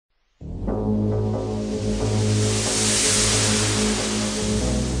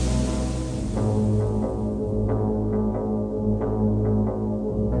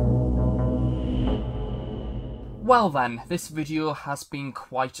Well then, this video has been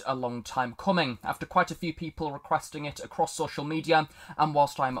quite a long time coming, after quite a few people requesting it across social media, and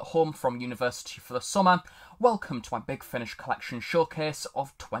whilst I'm at home from university for the summer, welcome to my Big Finish Collection showcase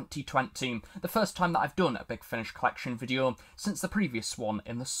of 2020, the first time that I've done a Big Finish Collection video since the previous one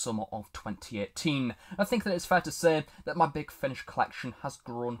in the summer of 2018. I think that it's fair to say that my Big Finish collection has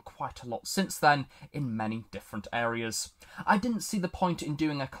grown quite a lot since then in many different areas. I didn't see the point in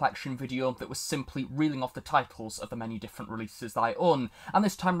doing a collection video that was simply reeling off the titles of the many different releases that I own, and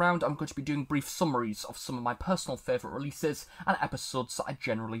this time round I'm going to be doing brief summaries of some of my personal favourite releases and episodes that I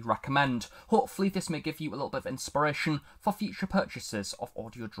generally recommend. Hopefully this may give you a little bit of inspiration for future purchases of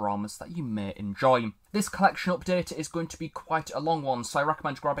audio dramas that you may enjoy. This collection update is going to be quite a long one, so I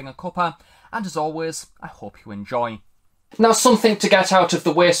recommend grabbing a cuppa, and as always, I hope you enjoy. Now, something to get out of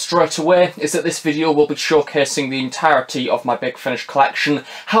the way straight away is that this video will be showcasing the entirety of my Big Finish collection,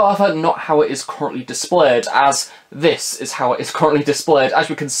 however not how it is currently displayed, as this is how it is currently displayed. As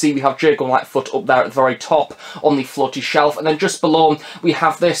we can see, we have Jago and Lightfoot up there at the very top on the floaty shelf, and then just below we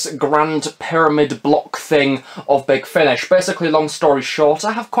have this grand pyramid block thing of Big Finish. Basically, long story short,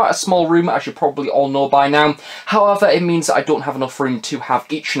 I have quite a small room, as you probably all know by now. However, it means that I don't have enough room to have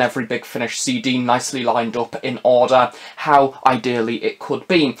each and every Big Finish CD nicely lined up in order how ideally it could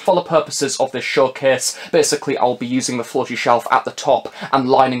be. For the purposes of this showcase, basically I'll be using the floaty shelf at the top and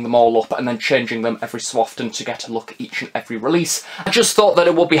lining them all up and then changing them every so often to get a look at each and every release. I just thought that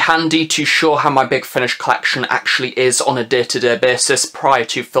it would be handy to show how my Big Finish collection actually is on a day-to-day basis prior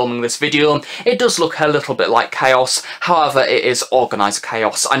to filming this video. It does look a little bit like chaos, however it is organised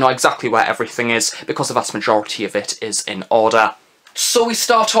chaos. I know exactly where everything is because the vast majority of it is in order. So we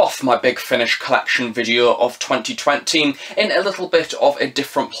start off my Big Finish collection video of 2020 in a little bit of a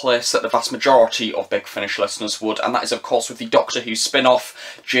different place that the vast majority of Big Finish listeners would, and that is of course with the Doctor Who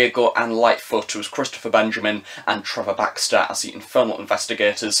spin-off, Jago and Lightfoot, with Christopher Benjamin and Trevor Baxter as the infernal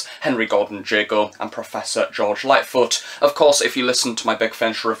investigators, Henry Gordon Jago and Professor George Lightfoot. Of course, if you listen to my Big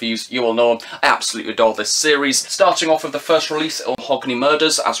Finish reviews, you will know I absolutely adore this series. Starting off with the first release, Mahogany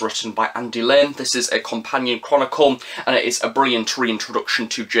Murders, as written by Andy Lane. This is a companion chronicle, and it is a brilliant reintroduction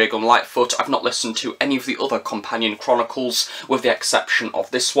to Jago and Lightfoot. I've not listened to any of the other companion chronicles with the exception of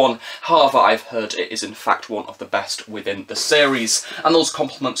this one. However, I've heard it is in fact one of the best within the series, and those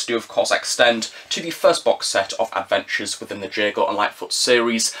compliments do of course extend to the first box set of adventures within the Jago and Lightfoot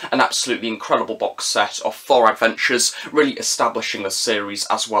series, an absolutely incredible box set of 4 adventures, really establishing the series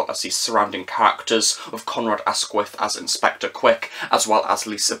as well as the surrounding characters, of Conrad Asquith as Inspector Quick, as well as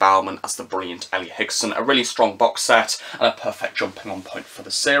Lisa Bowerman as the brilliant Ellie Higson. A really strong box set and a perfect jumping on point for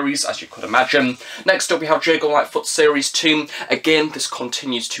the series, as you could imagine. Next up we have Jago and Lightfoot Series 2. Again, this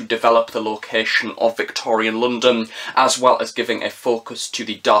continues to develop the location of Victorian London, as well as giving a focus to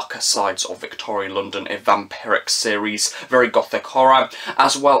the darker sides of Victorian London, a vampiric series, very gothic horror,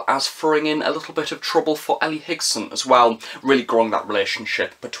 as well as throwing in a little bit of trouble for Ellie Higson as well, really growing that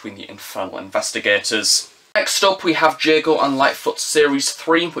relationship between the infernal investigators. Next up we have Jago and Lightfoot Series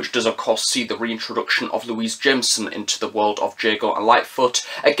 3, which does of course see the reintroduction of Louise Jameson into the world of Jago and Lightfoot.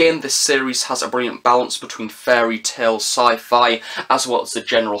 Again, this series has a brilliant balance between fairy tale, sci-fi, as well as the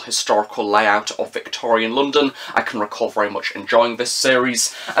general historical layout of Victorian London. I can recall very much enjoying this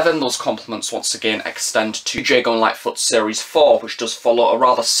series. And then those compliments once again extend to Jago and Lightfoot Series 4, which does follow a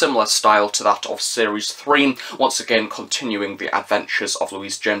rather similar style to that of Series 3, once again continuing the adventures of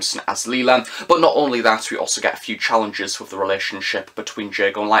Louise Jameson as Leela. But not only that, we also get a few challenges with the relationship between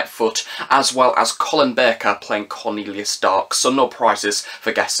Jago and Lightfoot, as well as Colin Baker playing Cornelius Dark, so no prizes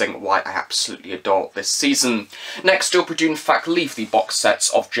for guessing why I absolutely adore this season. Next up we do in fact leave the box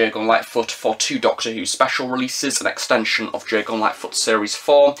sets of Jago and Lightfoot for 2 Doctor Who special releases, an extension of Jago and Lightfoot Series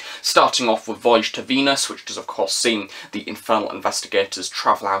 4, starting off with Voyage to Venus, which does of course see the infernal investigators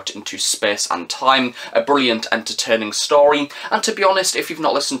travel out into space and time, a brilliant entertaining story, and to be honest, if you've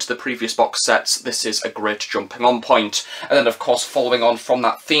not listened to the previous box sets, this is a great jumping on point. And then of course following on from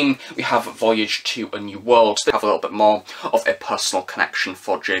that theme we have Voyage to a New World. They have a little bit more of a personal connection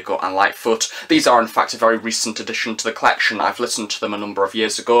for Jago and Lightfoot. These are in fact a very recent addition to the collection. I've listened to them a number of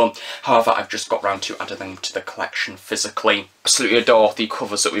years ago, however I've just got round to adding them to the collection physically. Absolutely adore the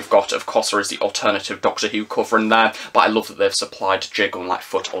covers that we've got. Of course there is the alternative Doctor Who cover in there, but I love that they've supplied Jago and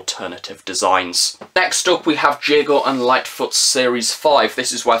Lightfoot alternative designs. Next up we have Jago and Lightfoot Series 5.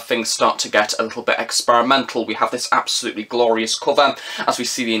 This is where things start to get a little bit experimental environmental, we have this absolutely glorious cover as we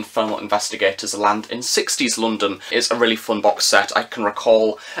see the infernal investigators land in 60s London. It's a really fun box set. I can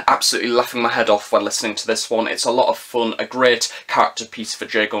recall absolutely laughing my head off when listening to this one. It's a lot of fun, a great character piece for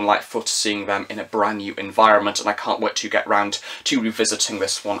Jago and Lightfoot, seeing them in a brand new environment, and I can't wait to get round to revisiting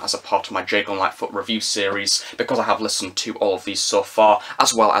this one as a part of my Jago and Lightfoot review series, because I have listened to all of these so far,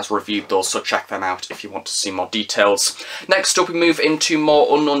 as well as reviewed those, so check them out if you want to see more details. Next up we move into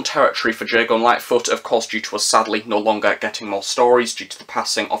more unknown territory for Jago and Lightfoot, of course due to us sadly no longer getting more stories due to the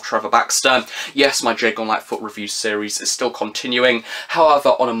passing of Trevor Baxter. Yes, my Jago and Lightfoot review series is still continuing, however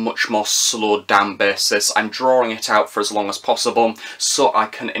on a much more slowed down basis. I'm drawing it out for as long as possible so I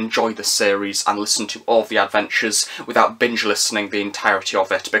can enjoy the series and listen to all of the adventures without binge listening the entirety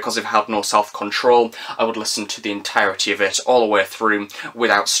of it, because if I had no self-control I would listen to the entirety of it all the way through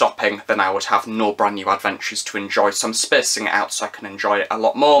without stopping, then I would have no brand new adventures to enjoy, so I'm spacing it out so I can enjoy it a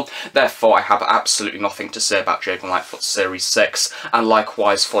lot more. Therefore I have absolutely nothing to say about Jago and Lightfoot Series 6, and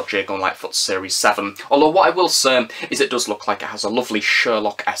likewise for Jago and Lightfoot Series 7, although what I will say is it does look like it has a lovely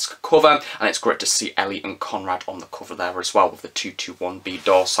Sherlock-esque cover, and it's great to see Ellie and Conrad on the cover there as well with the 221B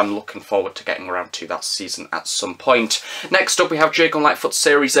door, so I'm looking forward to getting around to that season at some point. Next up we have Jago and Lightfoot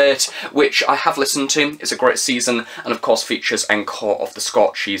Series 8, which I have listened to. It's a great season and of course features Encore of the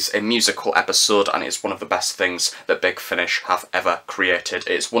Scorchies, a musical episode, and it's one of the best things that Big Finish have ever created.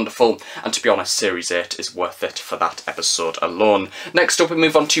 It's wonderful, and to be honest Series 8 is worth it for that episode alone. Next up we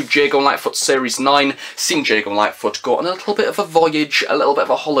move on to Jago and Lightfoot Series 9, seeing Jago and Lightfoot go on a little bit of a voyage, a little bit of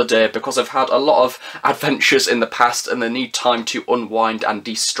a holiday, because I've had a lot of adventures in the past and they need time to unwind and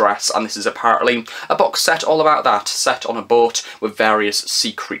de-stress, and this is apparently a box set all about that, set on a boat with various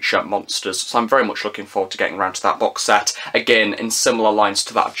sea creature monsters, so I'm very much looking forward to getting around to that box set. Again, in similar lines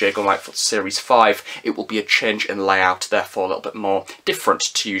to that of Jago and Lightfoot Series 5, it will be a change in layout, therefore a little bit more different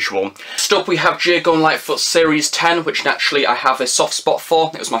to usual. Next up we have Jago and Lightfoot Series 10, which naturally I have a soft spot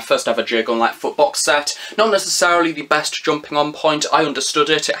for. It was my first ever Jago and Lightfoot box set. Not necessarily the best jumping on point, I understood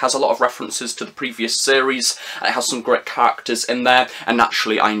it. It has a lot of references to the previous series, and it has some great characters in there, and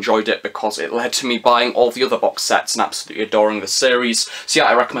naturally I enjoyed it because it led to me buying all the other box sets and absolutely adoring the series. So yeah,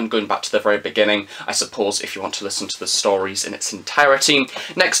 I recommend going back to the very beginning, I suppose, if you want to listen to the stories in its entirety.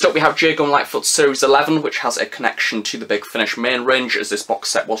 Next up we have Jago and Lightfoot Series 11, which has a connection to the Big Finish main range, as this box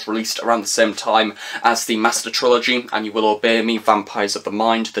set was released around the same time as the Master Trilogy and You Will Obey Me, Vampires of the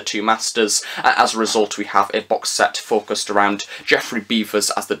Mind, The Two Masters, and as a result we have a box set focused around Geoffrey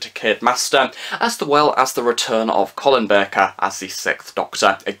Beevers as the Decayed Master, as well as the return of Colin Baker as the Sixth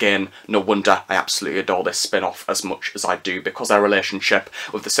Doctor. Again, no wonder I absolutely adore this spin-off as much as I do, because their relationship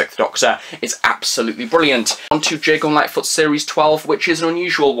with the Sixth Doctor is absolutely brilliant. On to Jago and Lightfoot Series 12, which is an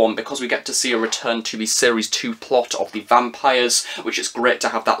unusual one because we get to see a return to the Series 2 plot of the vampires, which is great to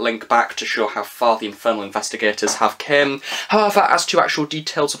have that link back to show how far the infernal investigators have came. However, as to actual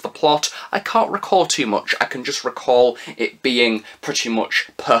details of the plot, I can't recall too much. I can just recall it being pretty much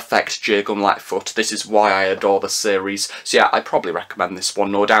perfect Jago and Lightfoot. This is why I adore the series. So yeah, I probably recommend this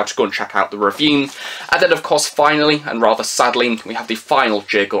one, no doubt. Go and check out the review. And then of course finally, and rather sadly, we have the final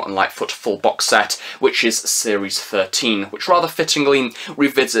Jago and Lightfoot full box set, which is Series 13, which rather fittingly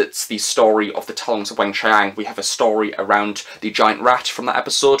revisits the story of the Talons of Weng Chiang. We have a story around the giant rat from that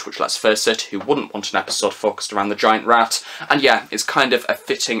episode, which, let's face it, who wouldn't want an episode focused around the giant rat? And yeah, it's kind of a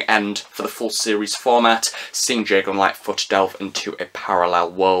fitting end for the full series format, seeing Jago and Lightfoot delve into a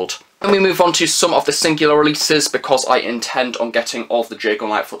parallel world. And we move on to some of the singular releases, because I intend on getting all of the Jago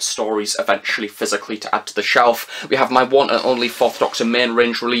and Lightfoot stories eventually physically to add to the shelf. We have my one and only Fourth Doctor main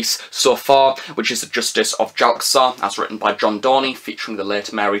range release so far, which is The Justice of Jalxar, as written by John Dorney, featuring the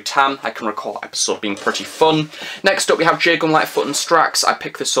late Mary Tam. I can recall that episode being pretty fun. Next up we have Jago and Lightfoot and Strax. I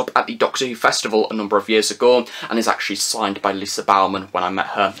picked this up at the Doctor Who Festival a number of years ago, and is actually signed by Lisa Bauman when I met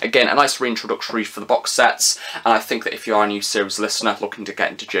her. Again, a nice reintroductory for the box sets, and I think that if you are a new series listener looking to get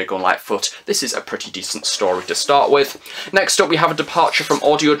into Jago and Lightfoot, this is a pretty decent story to start with. Next up we have a departure from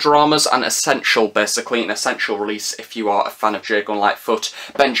audio dramas, an essential release if you are a fan of Jago and Lightfoot,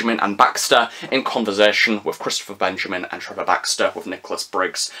 Benjamin and Baxter, in conversation with Christopher Benjamin and Trevor Baxter, with Nicholas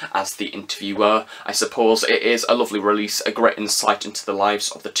Briggs as the interviewer. I suppose it is a lovely release, a great insight into the lives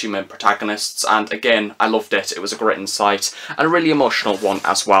of the two main protagonists, and again, I loved it. It was a great insight, and a really emotional one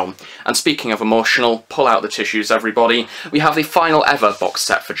as well. And speaking of emotional, pull out the tissues everybody. We have the final ever box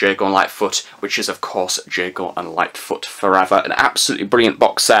set for Jago Jago and Lightfoot, which is of course Jago and Lightfoot Forever. An absolutely brilliant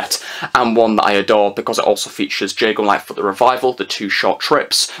box set, and one that I adore because it also features Jago and Lightfoot The Revival, the 2 short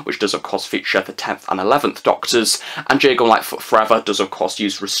trips, which does of course feature the 10th and 11th Doctors, and Jago and Lightfoot Forever does of course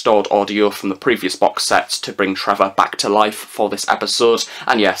use restored audio from the previous box sets to bring Trevor back to life for this episode.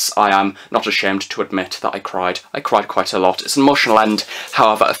 And yes, I am not ashamed to admit that I cried. I cried quite a lot. It's an emotional end,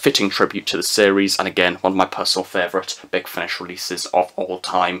 however a fitting tribute to the series, and again one of my personal favourite Big Finish releases of all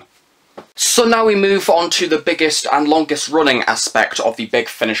time. So now we move on to the biggest and longest running aspect of the Big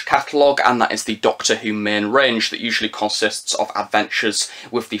Finish catalogue, and that is the Doctor Who main range that usually consists of adventures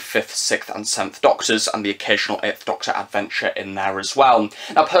with the 5th, 6th and 7th Doctors, and the occasional 8th Doctor adventure in there as well.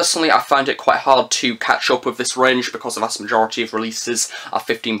 Now personally I find it quite hard to catch up with this range because the vast majority of releases are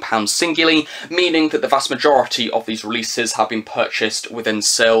 £15 singularly, meaning that the vast majority of these releases have been purchased within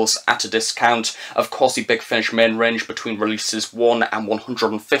sales at a discount. Of course the Big Finish main range between releases 1 and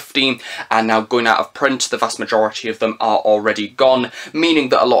 115 are now going out of print. The vast majority of them are already gone, meaning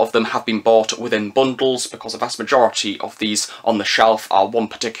that a lot of them have been bought within bundles, because the vast majority of these on the shelf are one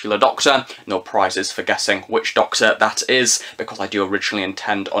particular Doctor. No prizes for guessing which Doctor that is, because I do originally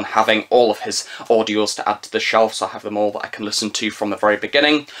intend on having all of his audios to add to the shelf, so I have them all that I can listen to from the very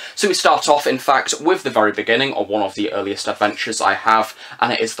beginning. So we start off in fact with the very beginning, or one of the earliest adventures I have,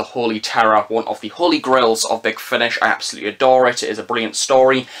 and it is The Holy Terror, one of the holy grails of Big Finish. I absolutely adore it. It is a brilliant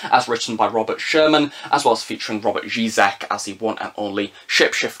story, as written by Robert Sherman, as well as featuring Robert Zizek as the one and only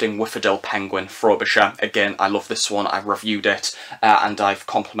shape-shifting Whifferdale penguin Frobisher. Again, I love this one. I've reviewed it and I've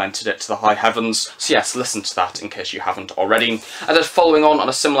complimented it to the high heavens. So yes, listen to that in case you haven't already. And then following on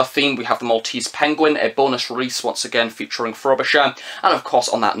a similar theme, we have The Maltese Penguin, a bonus release once again featuring Frobisher. And of course,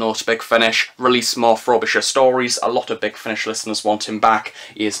 on that note, Big Finish, release more Frobisher stories. A lot of Big Finish listeners want him back.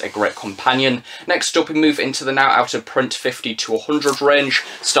 He is a great companion. Next up, we move into the now out of print 50 to 100 range,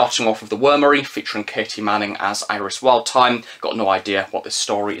 starting off with The Wormery, featuring Katie Manning as Iris Wildtime. Got no idea what this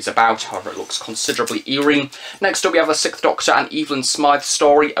story is about, however it looks considerably eerie. Next up we have a 6th Doctor and Evelyn Smythe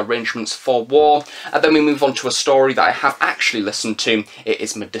story, Arrangements for War. And then we move on to a story that I have actually listened to. It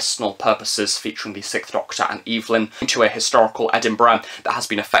is Medicinal Purposes, featuring the 6th Doctor and Evelyn into a historical Edinburgh that has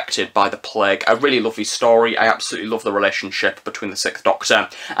been affected by the plague. A really lovely story. I absolutely love the relationship between the 6th Doctor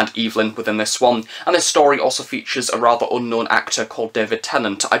and Evelyn within this one. And this story also features a rather unknown actor called David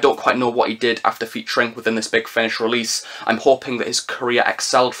Tennant. I don't quite know what he did after featuring within this Big Finish release. I'm hoping that his career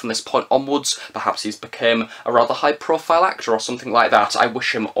excelled from this point onwards. Perhaps he's become a rather high profile actor or something like that. I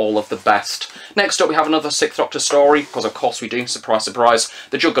wish him all of the best. Next up we have another 6th Doctor story, because of course we do, surprise surprise,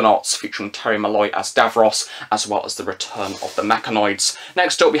 The Juggernauts, featuring Terry Malloy as Davros, as well as the return of the Mechanoids.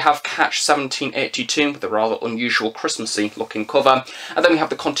 Next up we have Catch 1782 with a rather unusual Christmassy looking cover, and then we have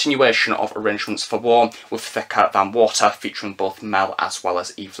the continuation of Arrangements for War with Thicker Than Water, featuring both Mel as well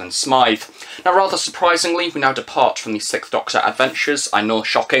as Evelyn Smythe. Now rather surprisingly, we now depart from the 6th Doctor adventures, I know,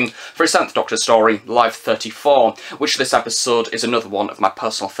 shocking, for a 7th Doctor story, Live 34, which this episode is another one of my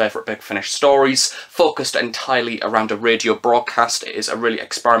personal favourite Big Finish stories, focused entirely around a radio broadcast. It is a really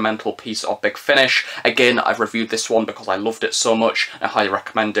experimental piece of Big Finish. Again, I've reviewed this one because I loved it so much. I highly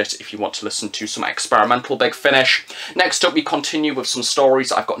recommend it if you want to listen to some experimental Big Finish. Next up we continue with some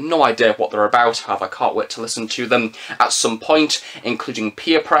stories I've got no idea what they're about, however I can't wait to listen to them at some point, including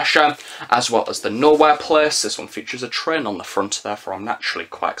Peer Pressure, as well as The Nowhere Place. This one features a train on the front, therefore I'm naturally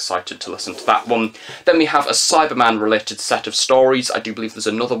quite excited to listen to that one. Then we have a Cyberman related set of stories. I do believe there's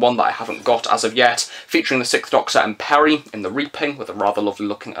another one that I haven't got as of yet, featuring the 6th Doctor and Perry in The Reaping, with a rather lovely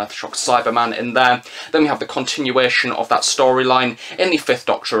looking Earthshock Cyberman in there. Then we have the continuation of that storyline in the 5th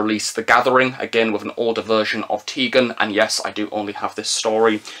Doctor release, The Gathering, again with an older version of Tegan, and yes, I do only have this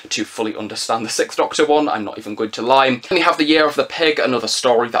story to fully understand the 6th Doctor one, I'm not even going to lie. Then we have The Year of the Pig, another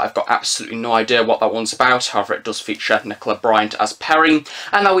story that I've got absolutely no idea what that one's about, however it does feature Nicola Bryant as Perry.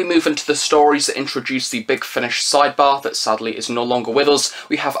 And now we move into the stories that introduce the Big Finish sidebar that sadly is no longer with us.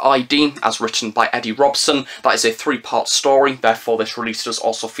 We have ID, as written by Eddie Robson. That is a 3-part story, therefore this release does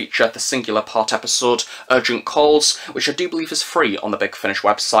also feature the singular part episode Urgent Calls, which I do believe is free on the Big Finish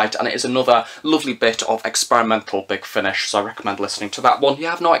website, and it is another lovely bit of experimental Big Finish, so I recommend listening to that one. You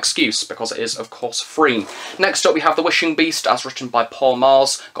have no excuse, because it is of course free. Next up we have The Wishing Beast, as written by Paul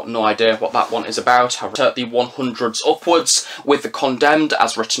Mars. Got no idea what that one is about, however the 100s upwards, with The Condemned,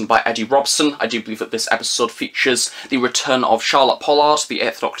 as written by Eddie Robson. I do believe that this episode features the return of Charlotte Pollard, the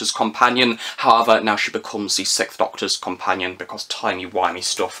 8th Doctor's companion, however now she becomes the 6th Doctor's companion because timey-wimey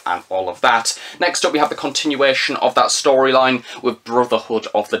stuff and all of that. Next up we have the continuation of that storyline with Brotherhood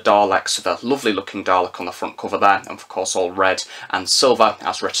of the Daleks, with a lovely looking Dalek on the front cover there, and of course all red and silver,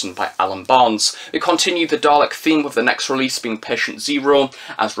 as written by Alan Barnes. We continue the Dalek theme with the next release being Patient Zero,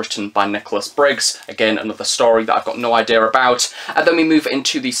 as written by Nicholas Briggs. Again, another story that I've got no idea about. And then we move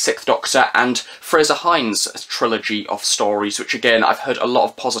into the Sixth Doctor and Fraser Hines' trilogy of stories, which again, I've heard a lot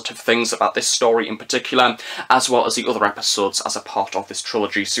of positive things about this story in particular, as well as the other episodes as a part of this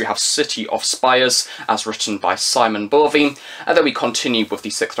trilogy. So we have City of Spires, as written by Simon Bovey, and then we continue with the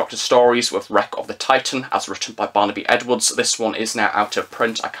Sixth Doctor stories with Wreck of the Titan, as written by Barnaby Edwards. This one is now out of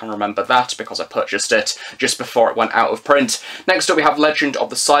print. I can remember that because I purchased it just before it went out of print. Next up we have Legend of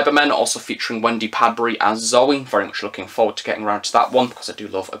the Cybermen, also featuring Wendy Padbury as Zoe. Very much looking forward to getting around to that one because I do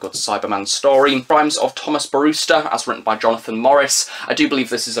love a good Cyberman story. Crimes of Thomas Brewster, as written by Jonathan Morris. I do believe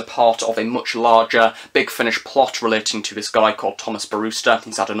this is a part of a much larger Big Finish plot relating to this guy called Thomas Brewster.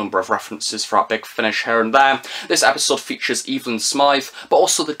 He's had a number of references throughout Big Finish here and there. This episode features Evelyn Smythe, but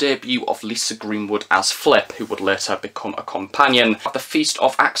also the debut of Lisa Greenwood as Flip, who would later become a companion. The Feast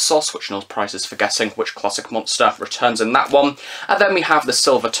of Axos, which knows prizes for guessing which classic monster returns in that one. And then we have The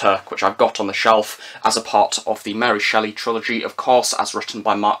Silver Turk, which I've got on the shelf as a part of the Mary Shelley trilogy, of course, as written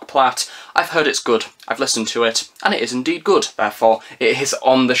by Mark Platt. I've heard it's good, I've listened to it, and it is indeed good. Therefore, it is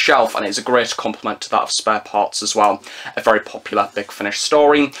on the shelf, and it is a great complement to that of Spare Parts as well. A very popular Big Finish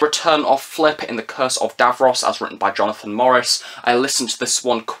story. Return of Flip in The Curse of Davros, as written by Jonathan Morris. I listened to this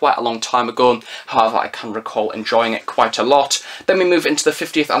one quite a long time ago, however I can recall enjoying it quite a lot. Then we move into the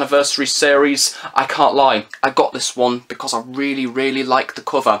 50th anniversary series. I can't lie, I got this one because I really liked the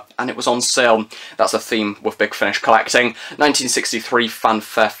cover, and it was on sale. That's a theme with Big Finish collecting. 1963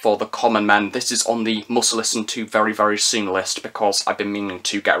 Fanfare for the Common Men. This is on the must listen to very soon list because I've been meaning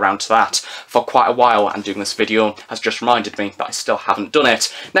to get around to that for quite a while, and doing this video has just reminded me that I still haven't done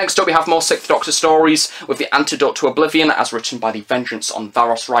it. Next up we have more Sixth Doctor stories with The Antidote to Oblivion, as written by the Vengeance on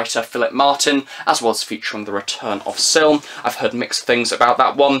Varos writer Philip Martin, as well as featuring the return of Syl. I've heard mixed things about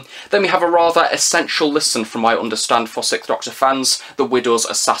that one. Then we have a rather essential listen from what I understand for Sixth Doctor fans, The Widow's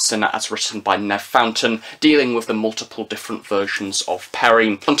Assassin, as written by Nev Fountain, dealing with the multiple different versions of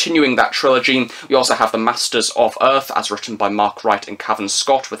Perry. Continuing that trilogy, we also have The Masters of Earth, as written by Mark Wright and Cavan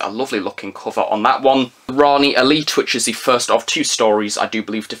Scott, with a lovely looking cover on that one. Rani Elite, which is the first of two stories I do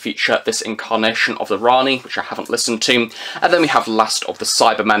believe to feature this incarnation of the Rani, which I haven't listened to. And then we have Last of the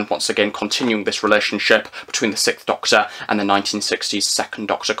Cybermen, once again continuing this relationship between the Sixth Doctor and the 1960s Second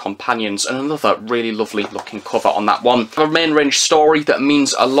Doctor companions, and another really lovely looking cover on that one. A main range story that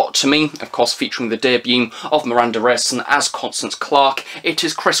means a lot to me, of course featuring the debut of Miranda Rayson as Constance Clark. It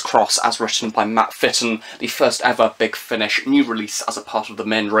is Crisscross, as written by Matt Fitton, the first ever Big Finish new release as a part of the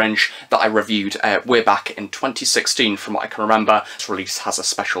main range that I reviewed way back in 2016 from what I can remember. This release has a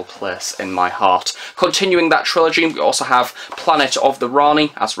special place in my heart. Continuing that trilogy, we also have Planet of the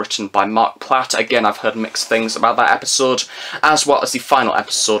Rani, as written by Mark Platt. Again, I've heard mixed things about that episode, as well as the final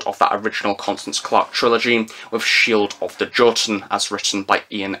episode of that original Constance Clark trilogy with Shield of the Jotun, as written by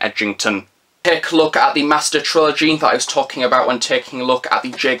Ian Edgington. Take a look at the Master Trilogy that I was talking about when taking a look at the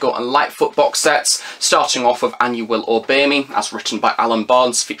Jago and Lightfoot box sets, starting off with And You Will Obey Me, as written by Alan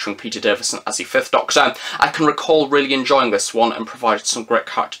Barnes, featuring Peter Davison as the Fifth Doctor. I can recall really enjoying this one and provided some great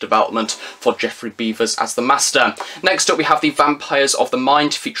character development for Geoffrey Beevers as the Master. Next up we have the Vampires of the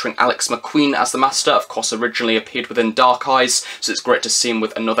Mind, featuring Alex McQueen as the Master. Of course, originally appeared within Dark Eyes, so it's great to see him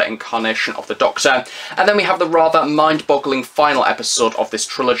with another incarnation of the Doctor. And then we have the rather mind-boggling final episode of this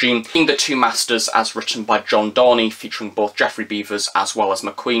trilogy, being The Two Masters, as written by John Dorney, featuring both Geoffrey Beevers as well as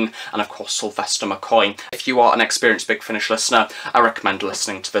McQueen, and of course Sylvester McCoy. If you are an experienced Big Finish listener, I recommend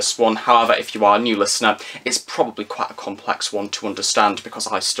listening to this one. However, if you are a new listener, it's probably quite a complex one to understand because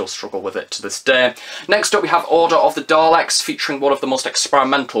I still struggle with it to this day. Next up we have Order of the Daleks, featuring one of the most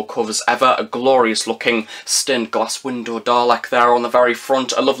experimental covers ever, a glorious looking stained glass window Dalek there on the very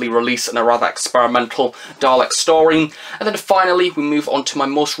front, a lovely release and a rather experimental Dalek story. And then finally we move on to my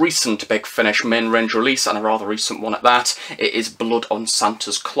most recent Big Finish main range release, and a rather recent one at that. It is Blood on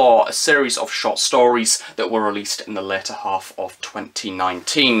Santa's Claw, a series of short stories that were released in the later half of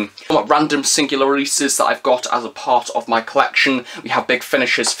 2019. Some random singular releases that I've got as a part of my collection. We have Big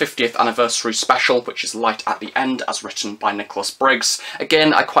Finish's 50th anniversary special, which is Light at the End, as written by Nicholas Briggs.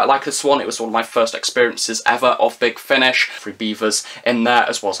 Again, I quite like this one. It was one of my first experiences ever of Big Finish. Free Beavers in there,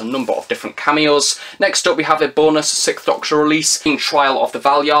 as well as a number of different cameos. Next up we have a bonus Sixth Doctor release, being Trial of the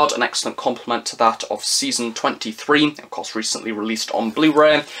Valyard, an excellent complement to that of Season 23, of course recently released on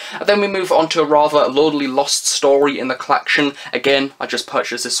Blu-ray. And then we move on to a rather lonely lost story in the collection. Again, I just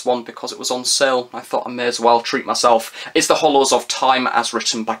purchased this one because it was on sale. I thought I may as well treat myself. It's The Hollows of Time, as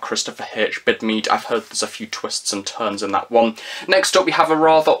written by Christopher H. Bidmead. I've heard there's a few twists and turns in that one. Next up, we have a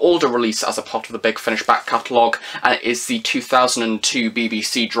rather older release as a part of the Big Finish back catalogue, and it is the 2002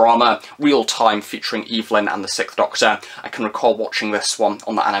 BBC drama Real Time, featuring Evelyn and the Sixth Doctor. I can recall watching this one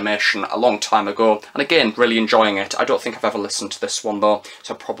on the animation a long time ago, and again, really enjoying it. I don't think I've ever listened to this one though,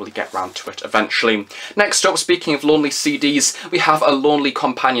 so I'll probably get round to it eventually. Next up, speaking of lonely CDs, we have A Lonely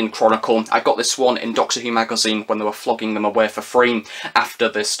Companion Chronicle. I got this one in Doctor Who magazine when they were flogging them away for free, after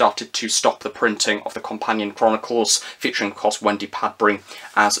they started to stop the printing of the Companion Chronicles, featuring of course Wendy Padbury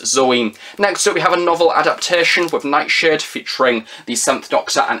as Zoe. Next up, we have a novel adaptation with Nightshade, featuring the 7th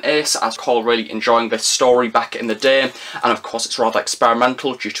Doctor and Ace. I recall really enjoying this story back in the day, and of course it's rather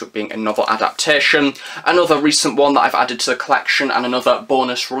experimental due to it being a novel adaptation. Another recent one that I've added to the collection, and another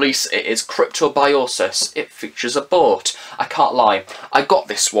bonus release, it is Cryptobiosis. It features a boat. I can't lie, I got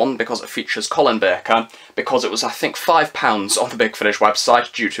this one because it features Colin Baker, because it was, I think, £5 on the Big Finish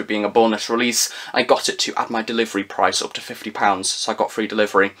website due to it being a bonus release. I got it to add my delivery price up to £50, so I got free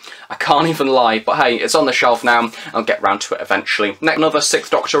delivery. I can't even lie, but hey, it's on the shelf now. I'll get round to it eventually. Next, another 6th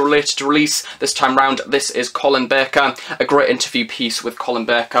Doctor related release. This time round, this is Colin Baker. A great interview piece with Colin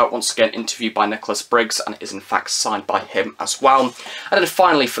Baker, once again interviewed by Nicholas Briggs, and it is in fact signed by him as well. And then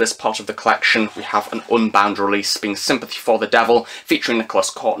finally, for this part of the collection, we have an Unbound release, being Sympathy for the Devil, featuring Nicholas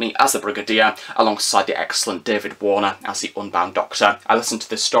Courtney as the Brigadier, alongside the excellent David Warner as the Unbound Doctor. I listened to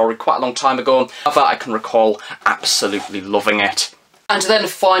this story quite a long time ago, however I can recall absolutely loving it. And then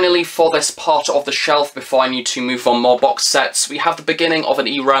finally, for this part of the shelf, before I need to move on more box sets, we have the beginning of an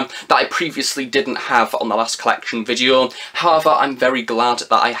era that I previously didn't have on the last collection video. However, I'm very glad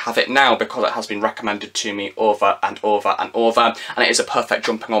that I have it now, because it has been recommended to me over and over and over, and it is a perfect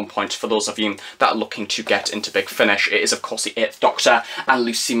jumping on point for those of you that are looking to get into Big Finish. It is of course the 8th Doctor and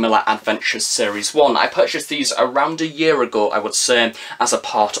Lucy Miller Adventures Series 1. I purchased these around a year ago, I would say, as a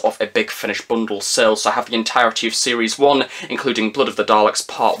part of a Big Finish bundle sale. So I have the entirety of Series 1, including Blood of the Daleks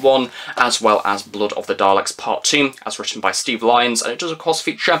Part 1, as well as Blood of the Daleks Part 2, as written by Steve Lyons, and it does of course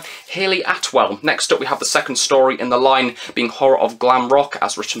feature Hayley Atwell. Next up, we have the second story in the line, being Horror of Glam Rock,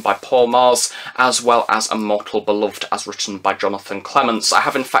 as written by Paul Mars, as well as Immortal Beloved, as written by Jonathan Clements. I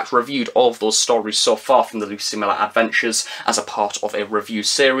have in fact reviewed all of those stories so far from the Lucy Miller Adventures as a part of a review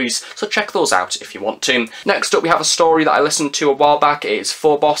series, so check those out if you want to. Next up, we have a story that I listened to a while back. It is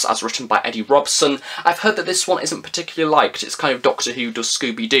Phobos, as written by Eddie Robson. I've heard that this one isn't particularly liked. It's kind of Doctor Who does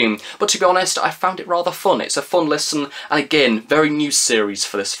Scooby-Doo, but to be honest, I found it rather fun. It's a fun listen, and again, very new series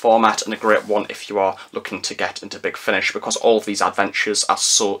for this format, and a great one if you are looking to get into Big Finish, because all of these adventures are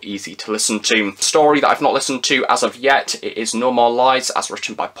so easy to listen to. Story that I've not listened to as of yet, it is No More Lies, as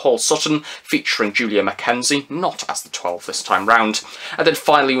written by Paul Sutton, featuring Julia Mackenzie, not as the 12 this time round. And then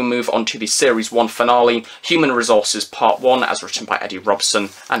finally we move on to the Series 1 finale, Human Resources Part 1, as written by Eddie Robson,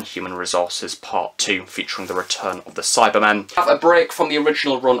 and Human Resources Part 2, featuring the return of the Cybermen. Have a break from the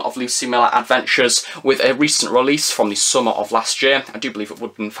original run of Lucy Miller Adventures with a recent release from the summer of last year. I do believe it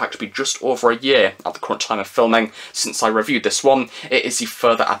would in fact be just over a year at the current time of filming since I reviewed this one. It is the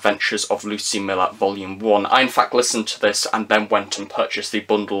Further Adventures of Lucy Miller Volume 1. I in fact listened to this and then went and purchased the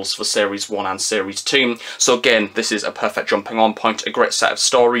bundles for Series 1 and Series 2. So again, this is a perfect jumping on point, a great set of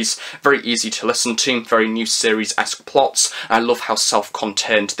stories, very easy to listen to, very new series-esque plots. I love how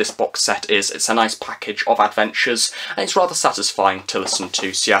self-contained this box set is. It's a nice package of adventures, and it's rather satisfying to listen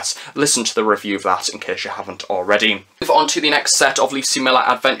to. So yes, listen to the review of that in case you haven't already. Move on to the next set of Lucy Miller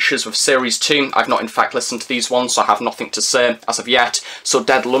Adventures with Series 2. I've not in fact listened to these ones, so I have nothing to say as of yet. So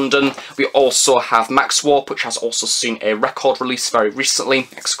Dead London. We also have Max Warp, which has also seen a record release very recently,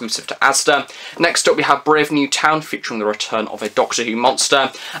 exclusive to Asda. Next up we have Brave New Town, featuring the return of a Doctor Who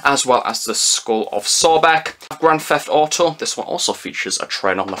monster, as well as The Skull of Sorbeck. Grand Theft Auto. This one also features a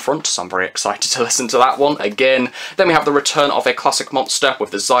train on the front, so I'm very excited to listen to that one again. Then we have the return of a classic monster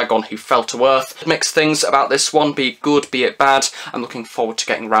with the Zygon Who Fell to Earth. Mixed things about this one, be it good, be it bad. I'm looking forward to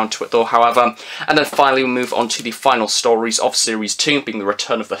getting round to it though, however. And then finally we move on to the final stories of Series 2, being the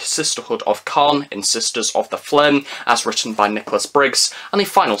return of the Sisterhood of Khan in Sisters of the Flame, as written by Nicholas Briggs, and the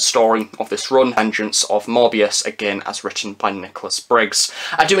final story of this run, Vengeance of Morbius, again as written by Nicholas Briggs.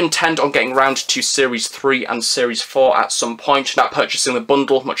 I do intend on getting round to Series 3 and Series 4 at some point, not purchasing the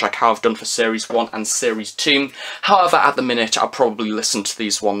bundle, much like how I've done for Series 1 and Series 2. However, at the minute, I'll probably listen to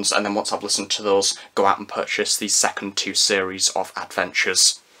these ones, and then once I've listened to those, go out and purchase the second two series of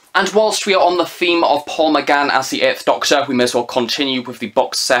adventures. And whilst we are on the theme of Paul McGann as the 8th Doctor, we may as well continue with the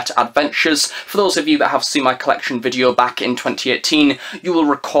box set Adventures. For those of you that have seen my collection video back in 2018, you will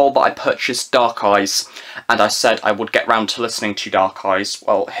recall that I purchased Dark Eyes, and I said I would get round to listening to Dark Eyes.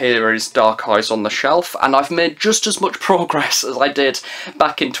 Well, here is Dark Eyes on the shelf, and I've made just as much progress as I did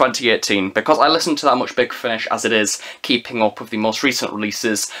back in 2018, because I listened to that much Big Finish as it is keeping up with the most recent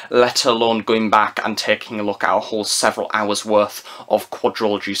releases, let alone going back and taking a look at a whole several hours worth of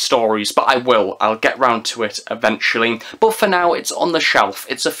quadrilogy stories. But I'll get round to it eventually. But for now, it's on the shelf.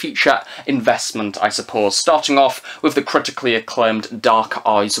 It's a future investment, I suppose. Starting off with the critically acclaimed Dark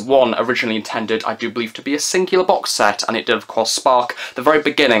Eyes 1, originally intended, I do believe, to be a singular box set, and it did of course spark the very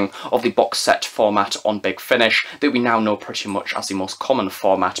beginning of the box set format on Big Finish that we now know pretty much as the most common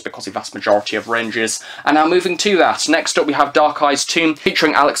format, because the vast majority of ranges are now moving to that. Next up we have Dark Eyes 2,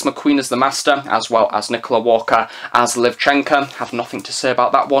 featuring Alex McQueen as the Master, as well as Nicola Walker as Livchenko. Have nothing to say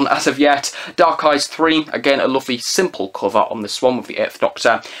about that one as of yet. Dark Eyes 3, again a lovely simple cover on this one with the 8th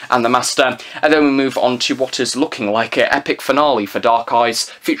Doctor and the Master. And then we move on to what is looking like an epic finale for Dark Eyes,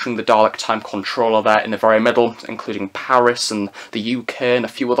 featuring the Dalek Time Controller there in the very middle, including Paris and the UK and a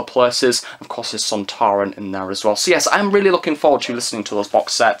few other places. Of course there's Sontaran in there as well. So yes, I'm really looking forward to listening to those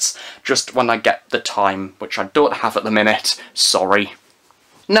box sets, just when I get the time, which I don't have at the minute, sorry.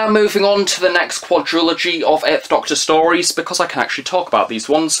 Now moving on to the next quadrilogy of 8th Doctor stories, because I can actually talk about these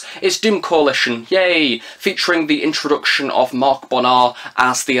ones, it's Doom Coalition, yay! Featuring the introduction of Mark Bonnard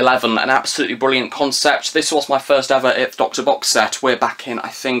as the 11, an absolutely brilliant concept. This was my first ever 8th Doctor box set, way back in, I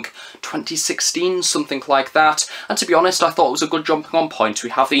think, 2016, something like that, and to be honest I thought it was a good jumping on point.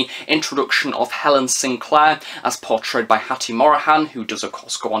 We have the introduction of Helen Sinclair as portrayed by Hattie Morahan, who does of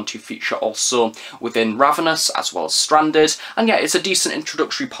course go on to feature also within Ravenous as well as Stranded, and yeah, it's a decent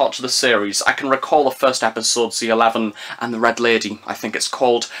introductory part to the series. I can recall the first episodes, the 11 and the Red Lady, I think it's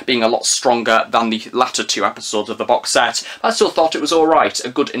called, being a lot stronger than the latter two episodes of the box set. I still thought it was alright, a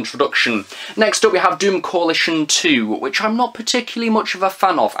good introduction. Next up we have Doom Coalition 2, which I'm not particularly much of a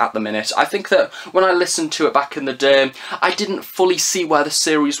fan of at the minute. I think that when I listened to it back in the day, I didn't fully see where the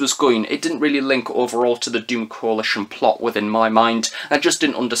series was going. It didn't really link overall to the Doom Coalition plot within my mind. I just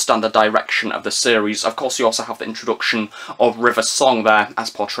didn't understand the direction of the series. Of course you also have the introduction of River Song there, as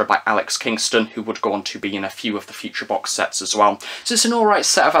portrayed by Alex Kingston, who would go on to be in a few of the future box sets as well. So it's an alright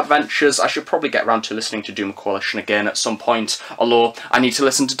set of adventures. I should probably get around to listening to Doom Coalition again at some point, although I need to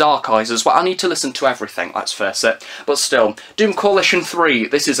listen to Dark Eyes as well. I need to listen to everything, let's face it. But still, Doom Coalition 3,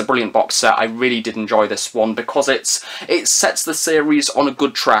 this is a brilliant box set. I really did enjoy this one because it sets the series on a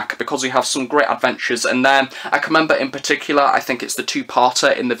good track, because we have some great adventures in there. I can remember in particular, I think it's the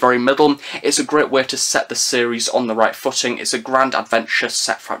two-parter in the very middle. It's a great way to set the series on the right footing. It's a grand adventure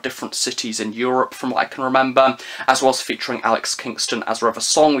set throughout different cities in Europe from what I can remember, as well as featuring Alex Kingston as River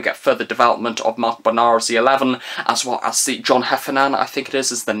Song. We get further development of Mark Bonnard as the 11, as well as the John Heffernan, I think it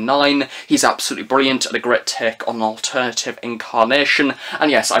is, as the 9. He's absolutely brilliant and a great take on an alternative incarnation,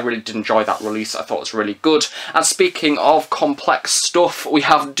 and yes, I really did enjoy that release. I thought it was really good. And speaking of complex stuff, we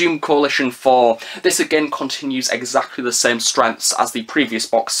have Doom Coalition 4. This again continues exactly the same strengths as the previous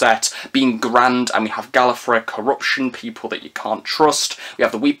box set, being grand, and we have Gallifrey corruption, people that you can't trust. We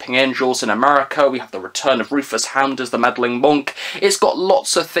have the Weeping Angels in America, we have the return of Rufus Hound as the meddling monk. It's got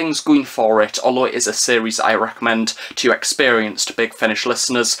lots of things going for it, although it is a series I recommend to experienced Big Finish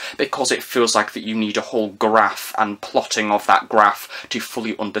listeners, because it feels like that you need a whole graph and plotting of that graph to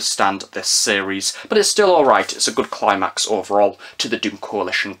fully understand this series. But it's still alright, it's a good climax overall to the Doom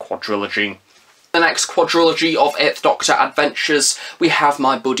Coalition quadrilogy. The next quadrilogy of 8th Doctor adventures, we have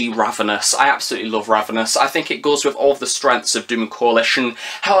my buddy Ravenous. I absolutely love Ravenous. I think it goes with all of the strengths of Doom Coalition,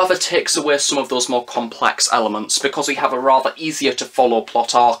 however takes away some of those more complex elements, because we have a rather easier to follow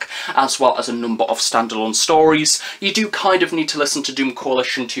plot arc, as well as a number of standalone stories. You do kind of need to listen to Doom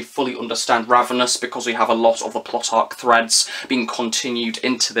Coalition to fully understand Ravenous, because we have a lot of the plot arc threads being continued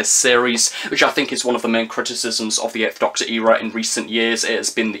into this series, which I think is one of the main criticisms of the 8th Doctor era in recent years. It has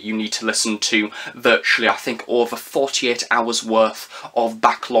been that you need to listen to virtually, I think, over 48 hours worth of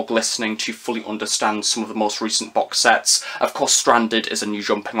backlog listening to fully understand some of the most recent box sets. Of course, Stranded is a new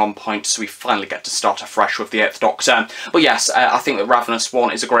jumping on point, so we finally get to start afresh with the 8th Doctor. But yes, I think that Ravenous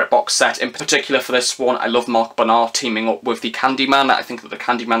 1 is a great box set. In particular for this one, I love Mark Bonnard teaming up with the Candyman. I think that the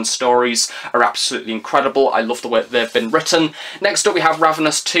Candyman stories are absolutely incredible. I love the way they've been written. Next up we have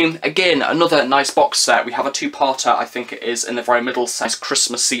Ravenous 2. Again, another nice box set. We have a two-parter, I think it is, in the very middle, nice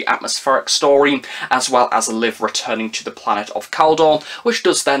Christmassy atmospheric story. story, as well as Liv returning to the planet of Kaldor, which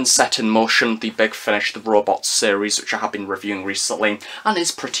does then set in motion the Big Finish the Robot series, which I have been reviewing recently, and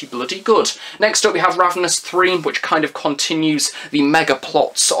is pretty bloody good. Next up we have Ravenous 3, which kind of continues the mega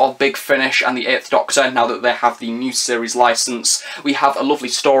plots of Big Finish and the 8th Doctor, now that they have the new series license. We have a lovely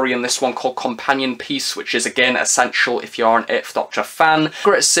story in this one called Companion Piece, which is again essential if you are an 8th Doctor fan.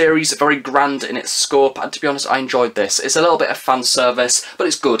 Great series, very grand in its scope, and to be honest I enjoyed this. It's a little bit of fan service, but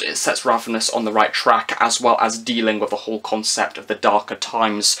it's good. It sets Ravenous on the right track, as well as dealing with the whole concept of the darker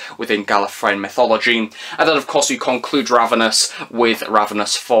times within Gallifreyan mythology. And then of course we conclude Ravenous with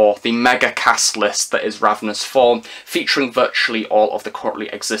Ravenous 4, the mega cast list that is Ravenous 4, featuring virtually all of the currently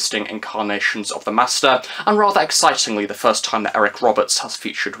existing incarnations of the Master, and rather excitingly the first time that Eric Roberts has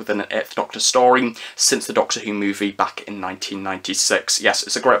featured within an 8th Doctor story since the Doctor Who movie back in 1996. Yes,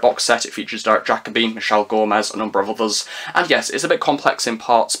 it's a great box set. It features Derek Jacobi, Michelle Gomez, a number of others, and yes, it's a bit complex in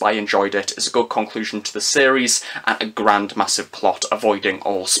parts, but I enjoyed it. It's a good conclusion to the series, and a grand massive plot, avoiding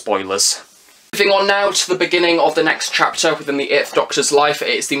all spoilers. Moving on now to the beginning of the next chapter within the 8th Doctor's life. It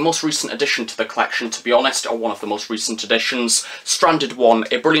is the most recent addition to the collection, to be honest, or one of the most recent additions. Stranded 1,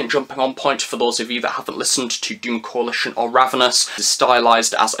 a brilliant jumping on point for those of you that haven't listened to Doom Coalition or Ravenous. It is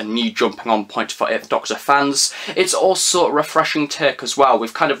stylised as a new jumping on point for 8th Doctor fans. It's also a refreshing take as well.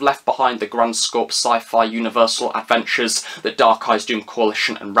 We've kind of left behind the grand scope sci-fi universal adventures that Dark Eyes, Doom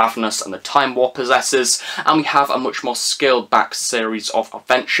Coalition and Ravenous and the Time War possesses, and we have a much more scaled back series of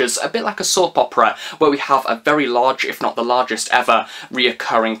adventures, a bit like a soap opera, where we have a very large, if not the largest ever,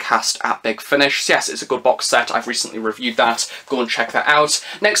 reoccurring cast at Big Finish. So yes, it's a good box set. I've recently reviewed that. Go and check that out.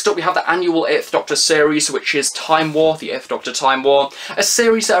 Next up we have the annual 8th Doctor series, which is Time War, the 8th Doctor Time War, a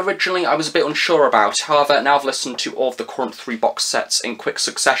series that originally I was a bit unsure about. However, now I've listened to all of the current 3 box sets in quick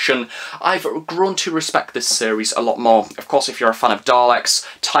succession, I've grown to respect this series a lot more. Of course, if you're a fan of Daleks,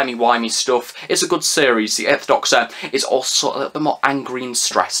 timey-wimey stuff, it's a good series. The 8th Doctor is also a little bit more angry and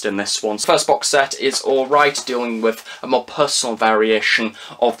stressed in this one. First box set is alright, dealing with a more personal variation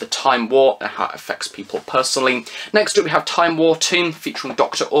of the Time War and how it affects people personally. Next up we have Time War 2, featuring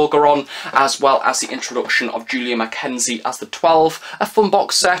Dr. Ogeron, as well as the introduction of Julia Mackenzie as the 12. A fun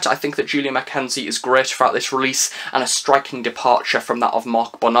box set. I think that Julia Mackenzie is great throughout this release, and a striking departure from that of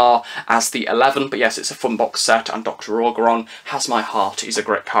Mark Bonar as the 11, but yes, it's a fun box set, and Dr. Ogeron has my heart. He's a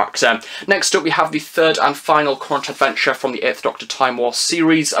great character. Next up we have the third and final current adventure from the 8th Doctor Time War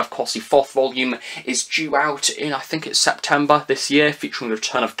series. Of course, the 4th volume is due out in, I think it's September this year, featuring the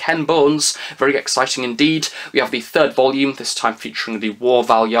return of Ken Bones. Very exciting indeed. We have the 3rd volume, this time featuring the War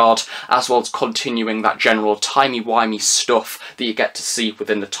Valyard, as well as continuing that general timey-wimey stuff that you get to see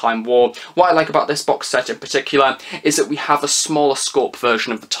within the Time War. What I like about this box set in particular is that we have a smaller scope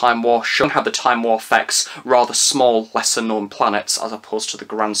version of the Time War, showing how the Time War affects rather small, lesser known planets, as opposed to the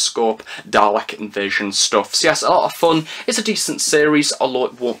grand scope Dalek invasion stuff. So yes, a lot of fun. It's a decent series, although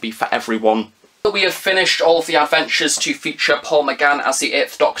it won't be for everyone. We have finished all of the adventures to feature Paul McGann as the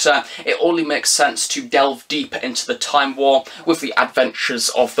 8th Doctor. It only makes sense to delve deep into the Time War with the adventures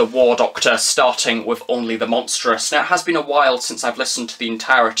of the War Doctor, starting with Only the Monstrous. Now, it has been a while since I've listened to the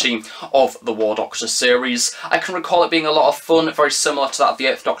entirety of the War Doctor series. I can recall it being a lot of fun, very similar to that of the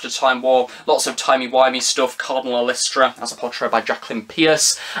 8th Doctor Time War. Lots of timey-wimey stuff, Cardinal Elistra as portrayed by Jacqueline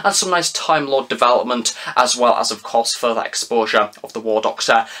Pearce, and some nice Time Lord development, as well as, of course, further exposure of the War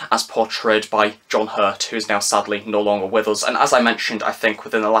Doctor as portrayed by John Hurt, who is now sadly no longer with us. And as I mentioned, I think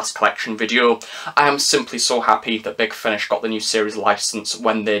within the last collection video, I am simply so happy that Big Finish got the new series license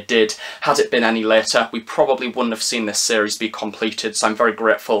when they did. Had it been any later, we probably wouldn't have seen this series be completed, so I'm very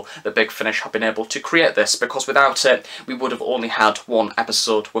grateful that Big Finish have been able to create this, because without it, we would have only had 1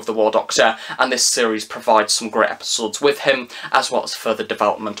 episode with the War Doctor, and this series provides some great episodes with him, as well as further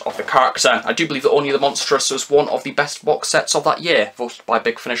development of the character. I do believe that Only the Monstrous was one of the best box sets of that year, voted by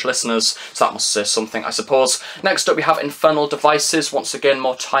Big Finish listeners, so that must say something, I suppose. Next up we have Infernal Devices, once again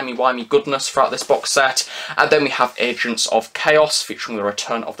more timey-wimey goodness throughout this box set, and then we have Agents of Chaos, featuring the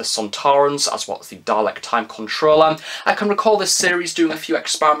return of the Sontarans, as well as the Dalek Time Controller. I can recall this series doing a few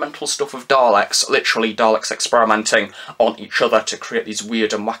experimental stuff with Daleks, literally Daleks experimenting on each other to create these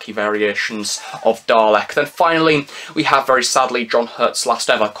weird and wacky variations of Dalek. Then finally, we have, very sadly, John Hurt's last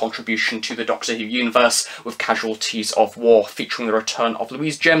ever contribution to the Doctor Who universe with Casualties of War, featuring the return of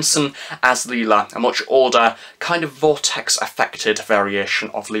Louise Jameson as Leela, a much older, kind of vortex-affected variation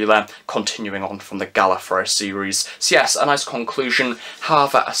of Leela, continuing on from the Gallifrey series. So yes, a nice conclusion,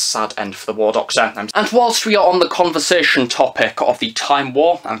 however a sad end for the War Doctor. And whilst we are on the conversation topic of the Time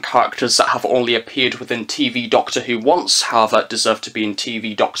War and characters that have only appeared within TV Doctor Who once, however deserve to be in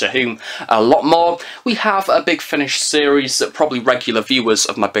TV Doctor Who a lot more, we have a Big Finish series that probably regular viewers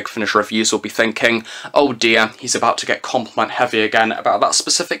of my Big Finish reviews will be thinking, oh dear, he's about to get compliment heavy again about that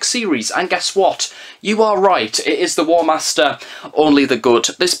specific series. And guess what? You are right, it is the War Master, only the good.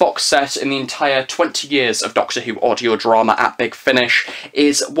 This box set in the entire 20 years of Doctor Who audio drama at Big Finish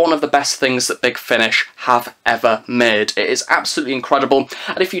is one of the best things that Big Finish have ever made. It is absolutely incredible,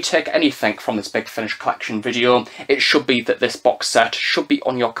 and if you take anything from this Big Finish collection video, it should be that this box set should be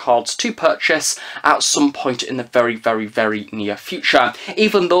on your cards to purchase at some point in the very, very, very near future.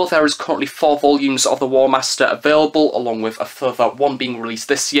 Even though there is currently 4 volumes of the War Master available, along with a further one being released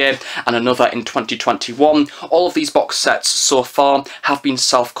this year and another in 2021, all of these box sets so far have been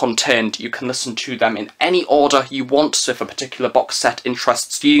self-contained. You can listen to them in any order you want, so if a particular box set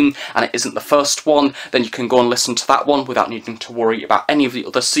interests you and it isn't the first one, then you can go and listen to that one without needing to worry about any of the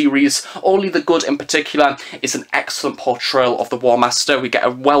other series. Only the Good in particular is an excellent portrayal of the War Master. We get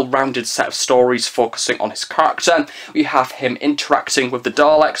a well-rounded set of stories focusing on his character. We have him interacting with the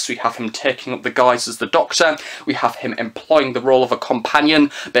Daleks, we have him taking up the guise as the Doctor, we have him employing the role of a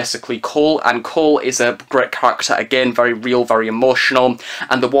companion, basically Cole, and Cole is a great character again, very real, very emotional,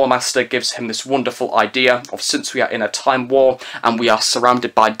 and the War Master gives him this wonderful idea of, since we are in a time war and we are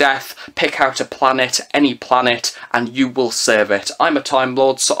surrounded by death, pick out a planet, any planet, and you will save it. I'm a Time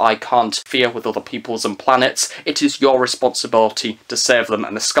Lord, so I can't fear with other peoples and planets. It is your responsibility to save them,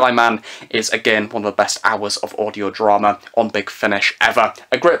 and the Skyman is again one of the best hours of audio drama on Big Finish ever.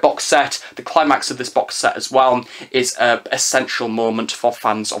 A great box set. The climax of this box set as well is an essential moment for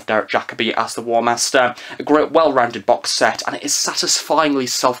fans of Derek Jacobi as the War Master. A great well-rounded box set, and it is satisfyingly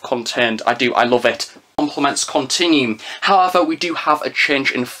self-contained. I love it. Compliments continue. However, we do have a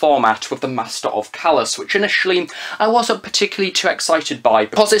change in format with the Master of Callus, which initially I wasn't particularly too excited by,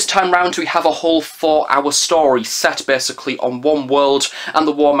 because this time round we have a whole 4-hour story set basically on one world, and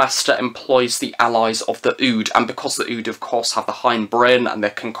the War Master employs the allies of the Ood, and because the Ood of course have the hind brain and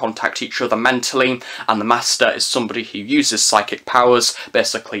they can contact each other mentally, and the Master is somebody who uses psychic powers,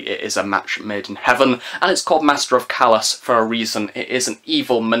 basically it is a match made in heaven, and it's called Master of Callus for a reason. It is an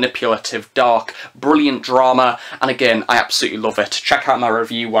evil, manipulative, dark, brilliant drama, and again, I absolutely love it. Check out my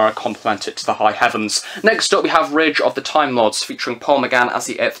review where I compliment it to the high heavens. Next up we have Rage of the Time Lords, featuring Paul McGann as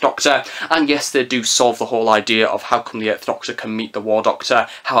the 8th Doctor, and yes, they do solve the whole idea of how come the 8th Doctor can meet the War Doctor,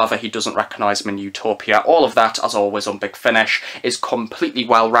 however he doesn't recognise him in Utopia. All of that, as always on Big Finish, is completely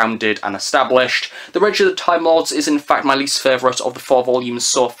well-rounded and established. The Rage of the Time Lords is in fact my least favourite of the 4 volumes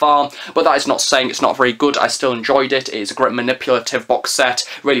so far, but that is not saying it's not very good. I still enjoyed it. It is a great manipulative box set,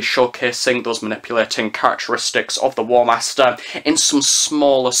 really showcasing those manipulating characteristics of the War Master in some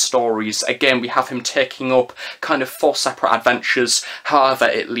smaller stories. Again, we have him taking up kind of 4 separate adventures, however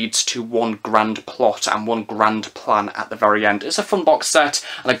it leads to one grand plot and one grand plan at the very end. It's a fun box set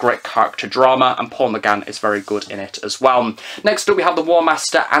and a great character drama, and Paul McGann is very good in it as well. Next up we have the War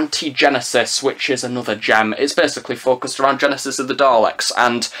Master Anti-Genesis, which is another gem. It's basically focused around Genesis of the Daleks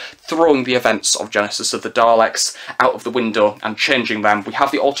and throwing the events of Genesis of the Daleks out of the window and changing them. We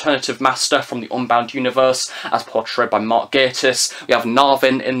have the alternative Master from the Unbound universe, as portrayed by Mark Gatiss. We have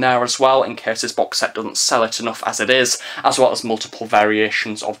Narvin in there as well, in case this box set doesn't sell it enough as it is, as well as multiple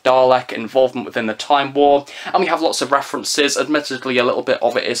variations of Dalek involvement within the Time War, and we have lots of references. Admittedly, a little bit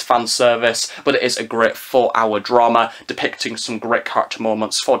of it is fan service, but it is a great 4-hour drama depicting some great character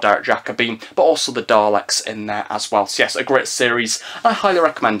moments for Derek Jacobi, but also the Daleks in there as well. So yes, a great series, and I highly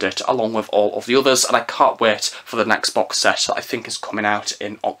recommend it, along with all of the others, and I can't wait for the next box set that I think is coming out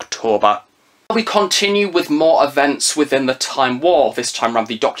in October. We continue with more events within the Time War, this time around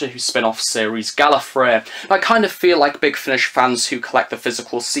the Doctor Who spin-off series Gallifrey. I kind of feel like Big Finish fans who collect the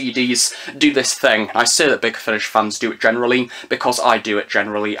physical CDs do this thing. I say that Big Finish fans do it generally because I do it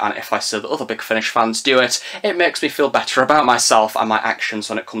generally, and if I say that other Big Finish fans do it, it makes me feel better about myself and my actions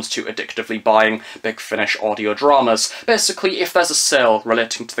when it comes to addictively buying Big Finish audio dramas. Basically, if there's a sale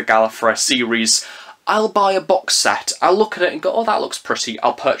relating to the Gallifrey series, I'll buy a box set, I'll look at it and go, oh, that looks pretty,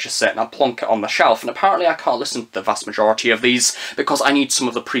 I'll purchase it, and I'll plonk it on the shelf. And apparently I can't listen to the vast majority of these because I need some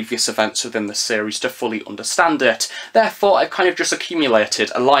of the previous events within the series to fully understand it. Therefore, I've kind of just accumulated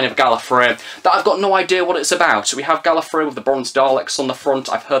a line of Gallifrey that I've got no idea what it's about. So we have Gallifrey with the bronze Daleks on the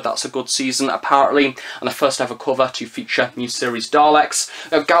front. I've heard that's a good season, apparently, and the first ever cover to feature new series Daleks.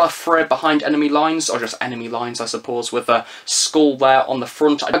 We have Gallifrey behind enemy lines, or just enemy lines, I suppose, with a skull there on the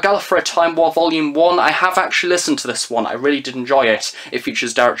front. Gallifrey Time War Volume 1, I have actually listened to this one. I really did enjoy it. It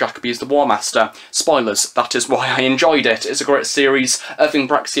features Derek Jacobi as the War Master. Spoilers, that is why I enjoyed it. It's a great series. Irving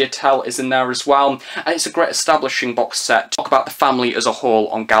Braxiatel is in there as well, and it's a great establishing box set. Talk about the family as a whole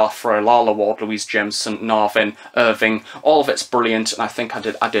on Gallifrey, Lalla Ward, Louise Jameson, Narvin, Irving. All of it's brilliant, and I think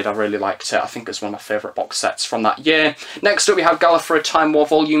I really liked it. I think it's one of my favourite box sets from that year. Next up we have Gallifrey Time War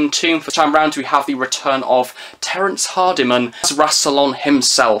Volume 2. For time round we have the return of Terence Hardiman as Rassilon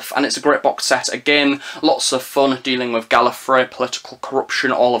himself, and it's a great box set again. Lots of fun dealing with Gallifrey, political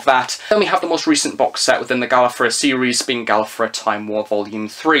corruption, all of that. Then we have the most recent box set within the Gallifrey series, being Gallifrey Time War Volume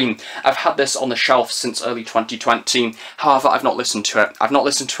 3. I've had this on the shelf since early 2020, however I've not listened to it. I've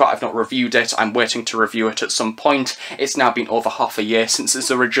not reviewed it. I'm waiting to review it at some point. It's now been over half a year since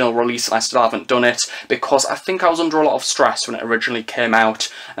its original release and I still haven't done it because I think I was under a lot of stress when it originally came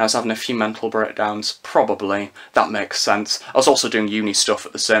out and I was having a few mental breakdowns. Probably. That makes sense. I was also doing uni stuff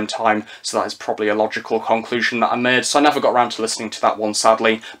at the same time, so that is probably a logical conclusion that I made, so I never got around to listening to that one,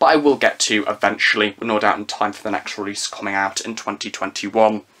 sadly, but I will get to eventually, no doubt in time for the next release coming out in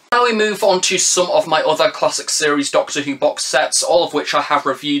 2021. Now we move on to some of my other classic series Doctor Who box sets, all of which I have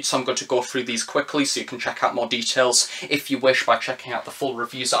reviewed, so I'm going to go through these quickly so you can check out more details if you wish by checking out the full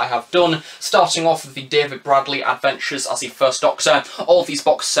reviews that I have done. Starting off with the David Bradley Adventures as the First Doctor. All of these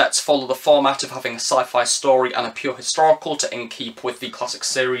box sets follow the format of having a sci-fi story and a pure historical to in keep with the classic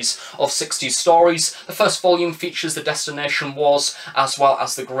series of 60s stories. The first volume features the Destination Wars as well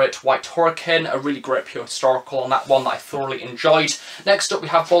as the Great White Hurricane, a really great pure historical on that one that I thoroughly enjoyed. Next up we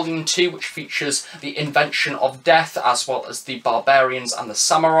have Volume 2, which features the Invention of Death, as well as the Barbarians and the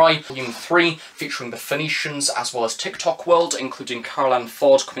Samurai. Volume 3, featuring the Phoenicians, as well as TikTok World, including Caroline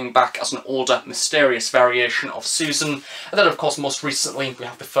Ford coming back as an older, mysterious variation of Susan. And then, of course, most recently, we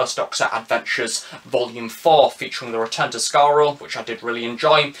have the First Doctor Adventures Volume 4, featuring the Return to Skaro, which I did really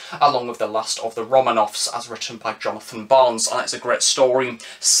enjoy, along with The Last of the Romanovs, as written by Jonathan Barnes. And it's a great story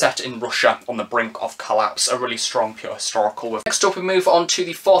set in Russia on the brink of collapse. A really strong, pure historical. Next up, we move on to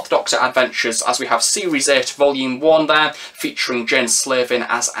the Fourth Doctor Adventures, as we have Series 8 Volume 1 there, featuring Jane Slavin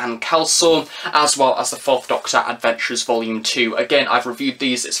as Anne Kelso, as well as the Fourth Doctor Adventures Volume 2. Again, I've reviewed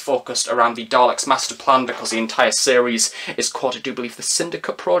these. It's focused around the Daleks Master Plan because the entire series is called, I do believe, the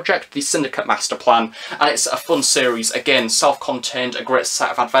Syndicate Project, the Syndicate Master Plan, and it's a fun series. Again, self-contained, a great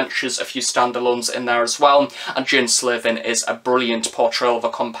set of adventures, a few standalones in there as well, and Jane Slavin is a brilliant portrayal of a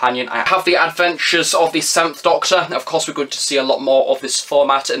companion. I have the Adventures of the 7th Doctor. Of course, we're going to see a lot more of this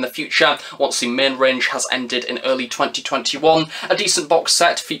format in the future once the main range has ended in early 2021. A decent box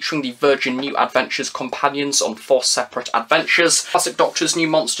set featuring the Virgin New Adventures companions on 4 separate adventures. Classic Doctor's New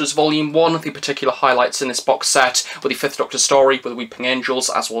Monsters Volume 1, the particular highlights in this box set were the 5th Doctor story with the Weeping Angels,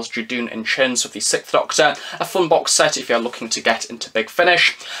 as well as Judoon in Chains with the 6th Doctor. A fun box set if you're looking to get into Big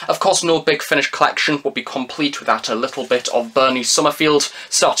Finish. Of course, no Big Finish collection would be complete without a little bit of Bernie Summerfield,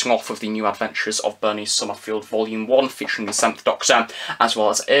 starting off with the New Adventures of Bernie Summerfield Volume 1, featuring the 7th Doctor, as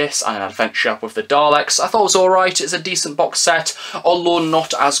well as Ace and an adventure with the Daleks. I thought it was alright. It's a decent box set, although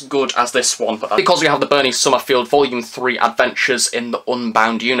not as good as this one, but that's because we have the Bernie Summerfield Volume 3 Adventures in the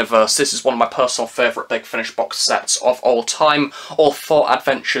Unbound Universe. This is one of my personal favourite Big Finish box sets of all time. All 4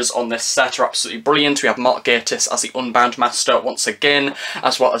 adventures on this set are absolutely brilliant. We have Mark Gatiss as the Unbound Master once again,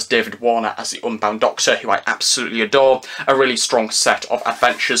 as well as David Warner as the Unbound Doctor, who I absolutely adore. A really strong set of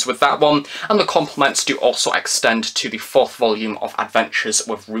adventures with that one, and the compliments do also extend to the 4th volume of Adventures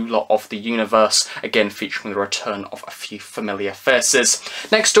with Ruler of the Universe, again featuring the return of a few familiar faces.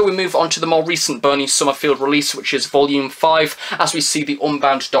 Next up we move on to the more recent Bernie Summerfield release, which is Volume 5, as we see the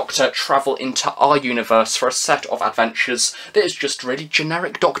Unbound Doctor travel into our universe for a set of adventures that is just really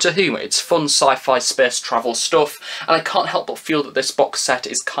generic Doctor Who. It's fun sci-fi space travel stuff, and I can't help but feel that this box set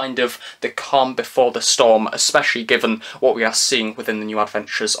is kind of the calm before the storm, especially given what we are seeing within the New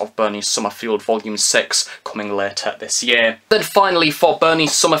Adventures of Bernie Summerfield Volume 6 coming later this year. Then finally, for Bernie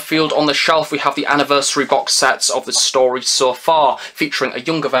Summerfield on the shelf, we have the anniversary box sets of the story so far, featuring a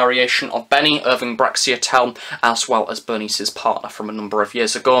younger variation of Benny, Irving Braxiatel, as well as Bernice's partner from a number of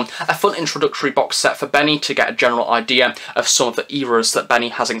years ago. A fun introductory box set for Benny to get a general idea of some of the eras that Benny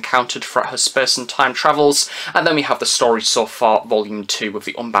has encountered throughout her space and time travels. And then we have the story so far, Volume 2, with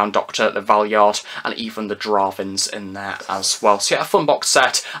the Unbound Doctor, the Valeyard, and even the Dravins in there as well. So yeah, a fun box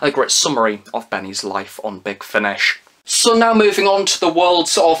set and a great summary of Benny's life on Big Finish. So now moving on to the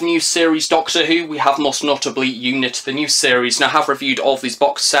worlds of new series Doctor Who, we have most notably Unit, the new series. Now I have reviewed all of these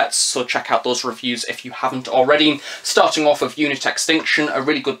box sets, so check out those reviews if you haven't already. Starting off with Unit Extinction, a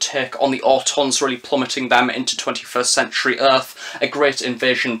really good take on the Autons, really plummeting them into 21st century Earth. A great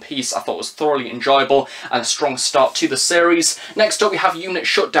invasion piece I thought was thoroughly enjoyable and a strong start to the series. Next up we have Unit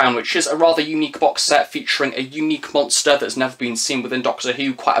Shutdown, which is a rather unique box set featuring a unique monster that's never been seen within Doctor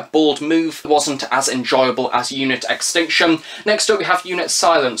Who. Quite a bold move, it wasn't as enjoyable as Unit Extinction. Next up we have Unit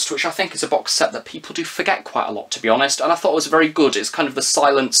Silenced, which I think is a box set that people do forget quite a lot, to be honest, and I thought it was very good. It's kind of the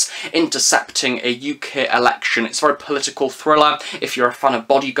silence intercepting a UK election. It's a very political thriller. If you're a fan of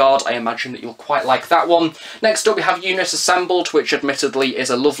Bodyguard, I imagine that you'll quite like that one. Next up we have Unit Assembled, which admittedly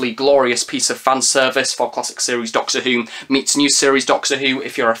is a lovely, glorious piece of fan service for classic series Doctor Who meets new series Doctor Who.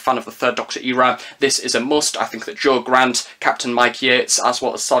 If you're a fan of the Third Doctor era, this is a must. I think that Joe Grant, Captain Mike Yates, as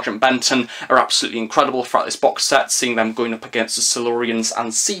well as Sergeant Benton are absolutely incredible throughout this box set, seeing them going up against the Silurians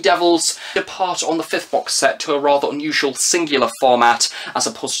and Sea Devils. Depart on the 5th box set to a rather unusual singular format, as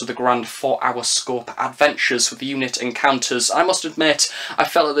opposed to the grand 4-hour scope adventures with the Unit encounters. I must admit, I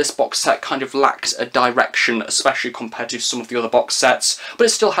felt that this box set kind of lacked a direction, especially compared to some of the other box sets, but it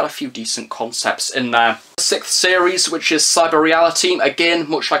still had a few decent concepts in there. The 6th series, which is Cyber Reality, again,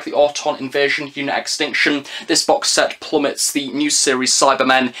 much like the Auton Invasion, Unit Extinction, this box set plummets the new series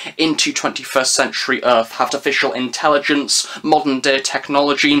Cybermen into 21st century Earth, artificial intelligence, modern day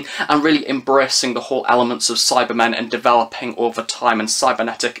technology, and really embracing the whole elements of Cybermen and developing over time and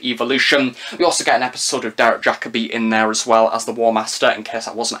cybernetic evolution. We also get an episode of Derek Jacobi in there as well as the War Master, in case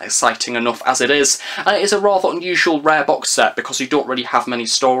that wasn't exciting enough as it is. And it is a rather unusual, rare box set because you don't really have many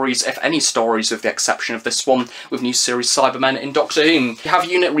stories, if any stories, with the exception of this one with new series Cybermen in Doctor Who. You have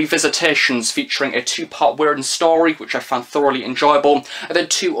Unit Revisitations featuring a 2-part Wirren story, which I found thoroughly enjoyable, and then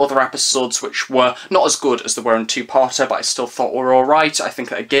 2 other episodes which were not as good as the Wirren 2-parter, but I still thought were alright. I think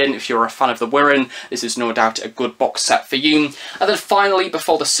that again, if you're a fan of the Wirren, this is no doubt a good box set for you. And then finally,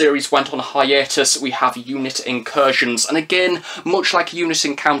 before the series went on hiatus, we have Unit Incursions, and again, much like Unit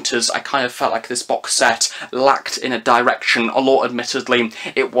Encounters, I kind of felt like this box set lacked in a direction, although admittedly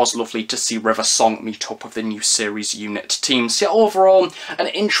it was lovely to see River Song meet up with the new series Unit team. So yeah, overall, an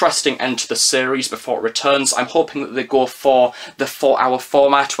interesting end to the series before it returns. I'm hoping that they go for the 4-hour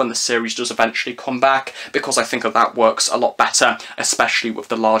format when the series does eventually come back, because I think that works a lot better, especially with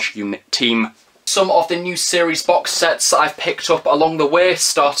the large Unit team. Some of the new series box sets that I've picked up along the way,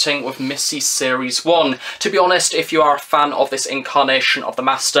 starting with Missy Series 1. To be honest, if you are a fan of this incarnation of the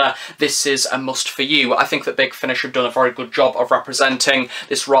Master, this is a must for you. I think that Big Finish have done a very good job of representing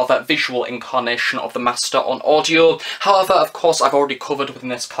this rather visual incarnation of the Master on audio. However, of course, I've already covered within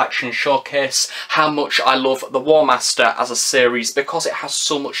this collection showcase how much I love the War Master as a series, because it has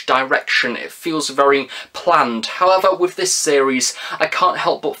so much direction. It feels very planned. However, with this series, I can't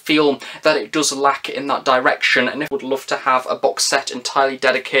help but feel that it does lack in that direction, and I would love to have a box set entirely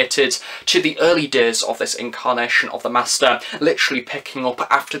dedicated to the early days of this incarnation of the Master, literally picking up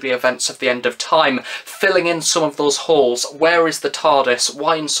after the events of the end of time, filling in some of those holes. Where is the TARDIS?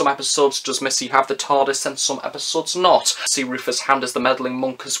 Why in some episodes does Missy have the TARDIS and some episodes not? See Rufus Hand as the meddling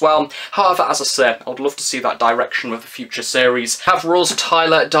monk as well. However, as I say, I would love to see that direction with a future series. Have Rose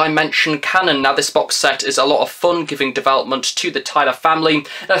Tyler Dimension Canon. Now this box set is a lot of fun, giving development to the Tyler family,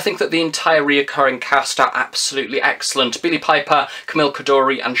 and I think that the entire recurring cast are absolutely excellent. Billy Piper, Camille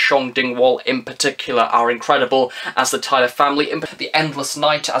Kadori and Shong Dingwall in particular are incredible as the Tyler family. The Endless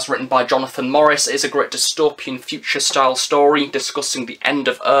Night, as written by Jonathan Morris, is a great dystopian future style story discussing the end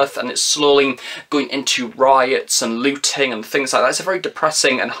of Earth, and it's slowly going into riots and looting and things like that. It's a very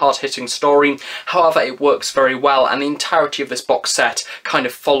depressing and hard-hitting story. However, it works very well, and the entirety of this box set kind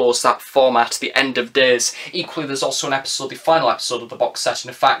of follows that format, the end of days. Equally, there's also an episode, the final episode of the box set, and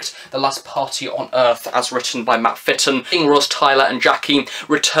in fact the last part Party on Earth, as written by Matt Fitton, seeing Rose Tyler and Jackie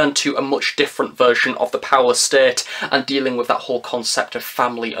return to a much different version of the power state and dealing with that whole concept of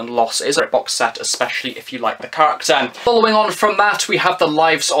family and loss. It is a great box set, especially if you like the character. Following on from that, we have The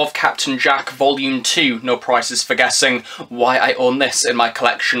Lives of Captain Jack Volume 2. No prizes for guessing why I own this in my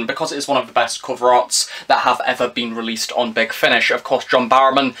collection, because it is one of the best cover arts that have ever been released on Big Finish. Of course, John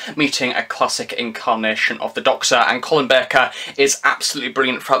Barrowman meeting a classic incarnation of the Doctor, and Colin Baker is absolutely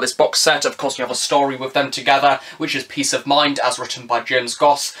brilliant throughout this box set. Of course, you have a story with them together, which is Peace of Mind, as written by James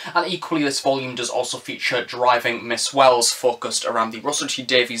Goss, and equally this volume does also feature Driving Miss Wells, focused around the Russell T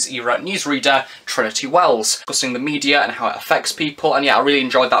Davies era newsreader Trinity Wells, discussing the media and how it affects people. And yeah, I really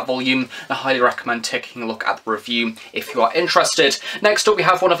enjoyed that volume, and I highly recommend taking a look at the review if you are interested. Next up, we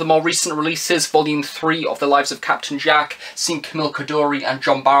have one of the more recent releases, Volume 3 of The Lives of Captain Jack, seeing Camille Coduri and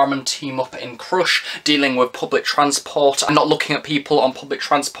John Barrowman team up in Crush, dealing with public transport and not looking at people on public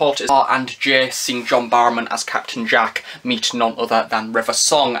transport. Is R and J, seeing John Barrowman as Captain Jack meet none other than River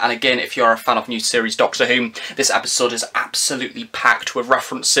Song. And again, if you're a fan of new series Doctor Who, this episode is absolutely packed with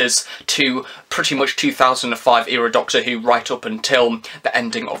references to pretty much 2005 era Doctor Who right up until the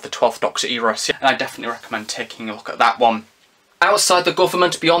ending of the 12th Doctor era, and I definitely recommend taking a look at that one. Outside the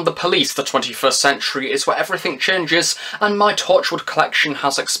government, beyond the police, the 21st century is where everything changes, and my Torchwood collection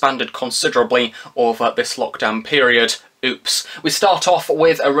has expanded considerably over this lockdown period. Oops. We start off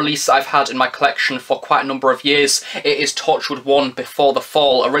with a release I've had in my collection for quite a number of years. It is Torchwood 1 Before the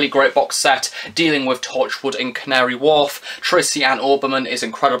Fall, a really great box set dealing with Torchwood in Canary Wharf. Tracy Ann Oberman is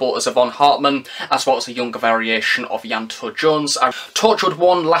incredible as Yvonne Hartman, as well as a younger variation of Yanto Jones. Torchwood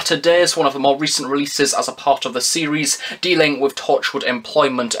 1 Latter Days, one of the more recent releases as a part of the series, dealing with Torchwood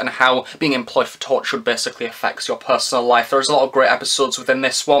employment and how being employed for Torchwood basically affects your personal life. There's a lot of great episodes within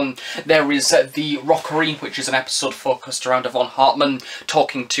this one. There is The Rockery, which is an episode focused around Yvonne Hartman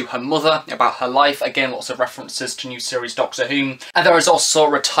talking to her mother about her life. Again, lots of references to new series Doctor Who. And there is also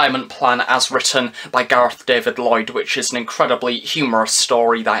Retirement Plan, as written by Gareth David Lloyd, which is an incredibly humorous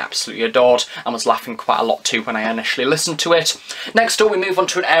story that I absolutely adored and was laughing quite a lot to when I initially listened to it. Next up, we move on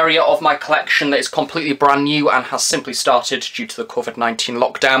to an area of my collection that is completely brand new and has simply started due to the COVID-19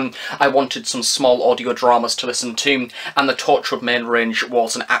 lockdown. I wanted some small audio dramas to listen to, and the Torchwood main range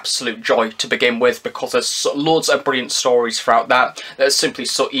was an absolute joy to begin with, because there's loads of brilliant stories throughout that are simply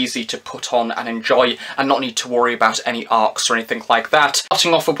so easy to put on and enjoy and not need to worry about any arcs or anything like that.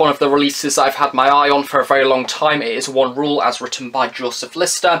 Starting off with one of the releases I've had my eye on for a very long time, it is One Rule, as written by Joseph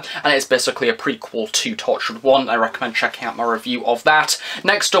Lister, and it's basically a prequel to Torchwood 1. I recommend checking out my review of that.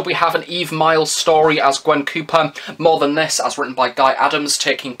 Next up, we have an Eve Miles story as Gwen Cooper, More Than This, as written by Guy Adams,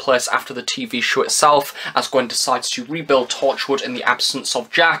 taking place after the TV show itself, as Gwen decides to rebuild Torchwood in the absence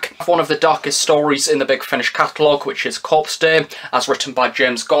of Jack. One of the darkest stories in the Big Finish catalogue, which is Corpse Day, as written by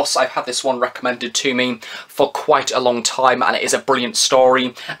James Goss. I've had this one recommended to me for quite a long time, and it is a brilliant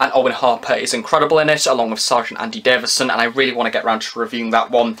story, and Owen Harper is incredible in it, along with Sergeant Andy Davison, and I really want to get around to reviewing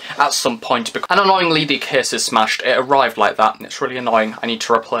that one at some point. And annoyingly, the case is smashed. It arrived like that, and it's really annoying. I need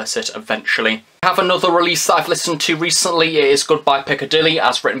to replace it eventually. I have another release that I've listened to recently. It is Goodbye Piccadilly,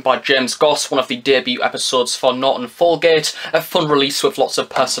 as written by James Goss, one of the debut episodes for Norton Folgate. A fun release with lots of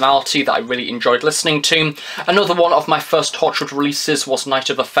personality that I really enjoyed listening to. Another one of my first Torchwood releases was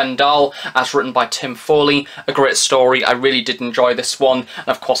Night of the Fendal, as written by Tim Foley. A great story. I really did enjoy this one, and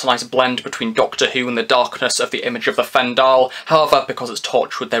of course a nice blend between Doctor Who and the darkness of the image of the Fendal. However, because it's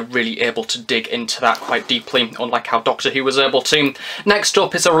Torchwood, they're really able to dig into that quite deeply, unlike how Doctor Who was able to. Next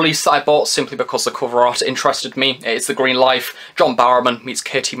up is a release that I bought simply because the cover art interested me. It's The Green Life. John Barrowman meets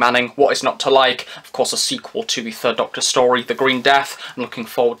Katie Manning. What is not to like? Of course, a sequel to the third Doctor story, The Green Death. I'm looking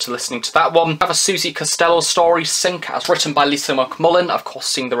forward to listening to that one. I have a Susie Costello story, Sink, as written by Lisa McMullen. Of course,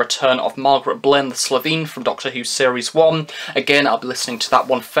 seeing the return of Margaret Blaine the Slovene from Doctor Who Series 1. Again, I'll be listening to that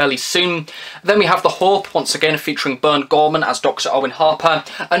one fairly soon. Then we have The Hope, once again featuring Bern Gorman as Dr. Owen Harper.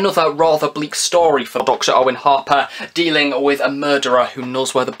 Another rather bleak story for Dr. Owen Harper, dealing with a murderer who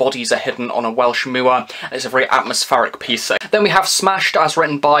knows where the bodies are hidden on a Welsh moor. It's a very atmospheric piece. Then we have Smashed, as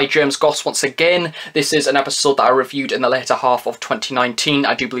written by James Goss once again. This is an episode that I reviewed in the later half of 2019,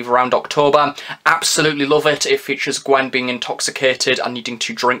 I do believe around October. Absolutely love it. It features Gwen being intoxicated and needing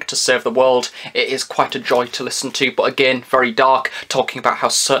to drink to save the world. It is quite a joy to listen to, but again, very dark, talking about how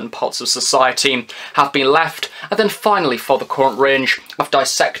certain parts of society have been left. And then finally, for the current range, I've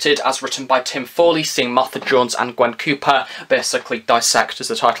Dissected, as written by Tim Foley, seeing Martha Jones and Gwen Cooper basically dissect, as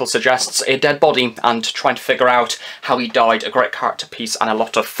the title suggests, a dead dead body and trying to figure out how he died. A great character piece and a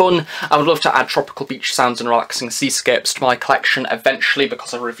lot of fun. I would love to add tropical beach sounds and relaxing seascapes to my collection eventually,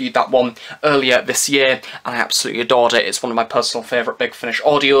 because I reviewed that one earlier this year and I absolutely adored it. It's one of my personal favourite Big Finish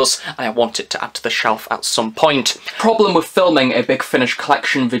audios and I want it to add to the shelf at some point. Problem with filming a Big Finish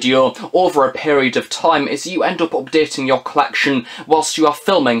collection video over a period of time is you end up updating your collection whilst you are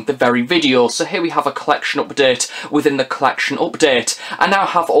filming the very video. So here we have a collection update within the collection update. I now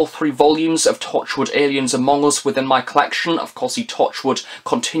have all 3 volumes of Torchwood Aliens Among Us within my collection. Of course, the Torchwood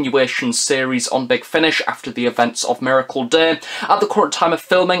continuation series on Big Finish after the events of Miracle Day. At the current time of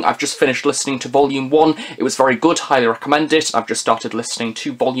filming, I've just finished listening to Volume 1. It was very good, highly recommend it. I've just started listening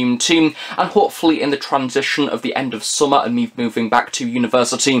to Volume 2, and hopefully in the transition of the end of summer and me moving back to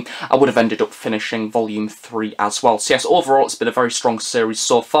university, I would have ended up finishing Volume 3 as well. So yes, overall it's been a very strong series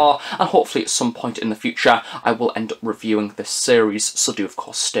so far, and hopefully at some point in the future I will end up reviewing this series, so do of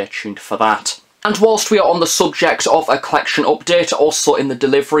course stay tuned for that. And whilst we are on the subject of a collection update, also in the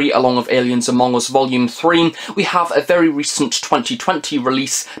delivery along of Aliens Among Us Volume 3, we have a very recent 2020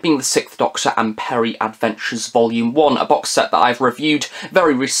 release, being the 6th Doctor and Perry Adventures Volume 1, a box set that I've reviewed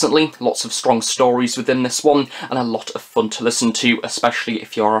very recently. Lots of strong stories within this one, and a lot of fun to listen to, especially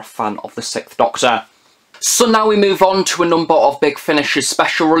if you're a fan of the 6th Doctor. So now we move on to a number of Big Finish's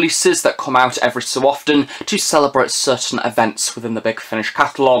special releases that come out every so often to celebrate certain events within the Big Finish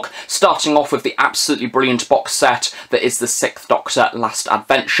catalogue, starting off with the absolutely brilliant box set that is the 6th Doctor Last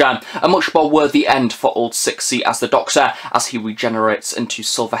Adventure, a much more worthy end for old Sixie as the Doctor as he regenerates into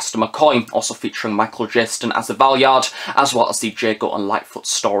Sylvester McCoy, also featuring Michael Jaston as the Valeyard, as well as the Jago and Lightfoot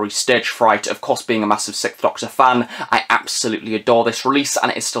story Stage Fright. Of course, being a massive 6th Doctor fan, I absolutely adore this release,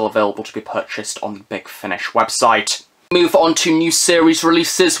 and it is still available to be purchased on the Big Finish website. Move on to new series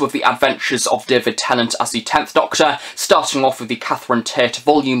releases with the adventures of David Tennant as the 10th Doctor, starting off with the Catherine Tate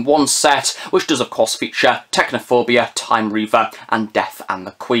Volume 1 set, which does of course feature Technophobia, Time Reaver and Death and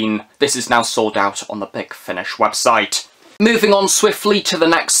the Queen. This is now sold out on the Big Finish website. Moving on swiftly to the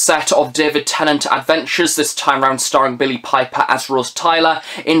next set of David Tennant adventures, this time round starring Billie Piper as Rose Tyler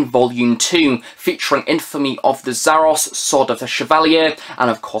in Volume 2, featuring Infamy of the Zaros, Sword of the Chevalier, and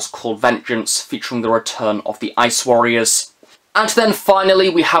of course Cold Vengeance, featuring the return of the Ice Warriors. And then finally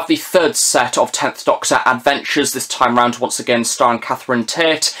we have the 3rd set of 10th Doctor adventures, this time round once again starring Catherine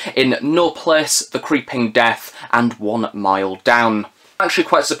Tate in No Place, The Creeping Death and 1 Mile Down. I'm actually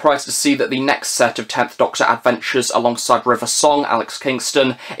quite surprised to see that the next set of 10th Doctor adventures alongside River Song, Alex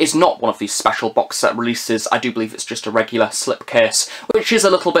Kingston, is not one of these special box set releases. I do believe it's just a regular slipcase, which is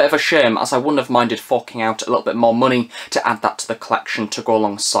a little bit of a shame, as I wouldn't have minded forking out a little bit more money to add that to the collection to go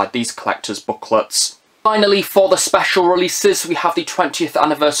alongside these collector's booklets. Finally, for the special releases, we have the 20th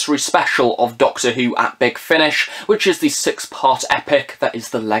anniversary special of Doctor Who at Big Finish, which is the 6-part epic that is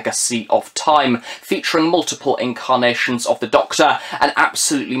the Legacy of Time, featuring multiple incarnations of the Doctor, an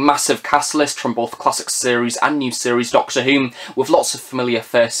absolutely massive cast list from both classic series and new series Doctor Who, with lots of familiar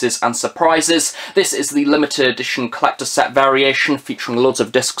faces and surprises. This is the limited edition collector set variation, featuring loads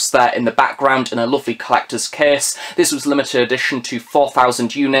of discs there in the background in a lovely collector's case. This was limited edition to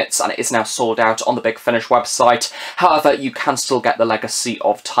 4,000 units, and it is now sold out on the Big Finish website. However, you can still get the Legacy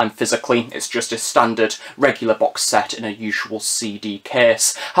of Time physically. It's just a standard regular box set in a usual CD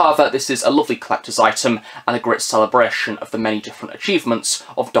case. However, this is a lovely collector's item and a great celebration of the many different achievements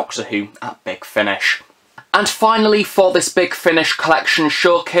of Doctor Who at Big Finish. And finally, for this Big Finish collection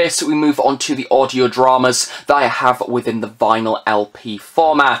showcase, we move on to the audio dramas that I have within the vinyl LP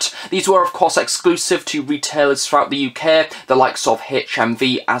format. These were of course exclusive to retailers throughout the UK, the likes of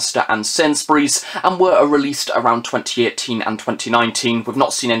HMV, Asda and Sainsbury's, and were released around 2018 and 2019. We've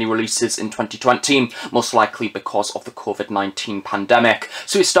not seen any releases in 2020, most likely because of the COVID-19 pandemic.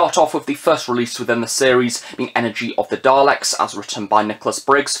 So we start off with the first release within the series, being Energy of the Daleks, as written by Nicholas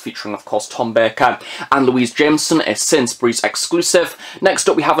Briggs, featuring of course Tom Baker and Louise Jameson, is Sainsbury's exclusive. Next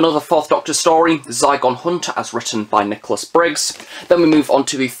up we have another 4th Doctor story, Zygon Hunt, as written by Nicholas Briggs. Then we move on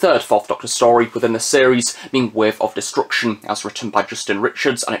to the 3rd 4th Doctor story within the series, being Wave of Destruction, as written by Justin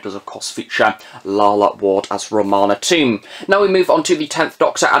Richards, and it does of course feature Lala Ward as Romana Toome. Now we move on to the 10th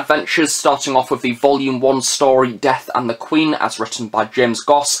Doctor adventures, starting off with the Volume 1 story, Death and the Queen, as written by James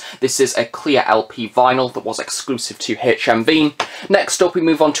Goss. This is a clear LP vinyl that was exclusive to HMV. Next up we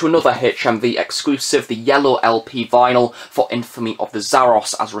move on to another HMV exclusive, the yellow LP vinyl for Infamy of the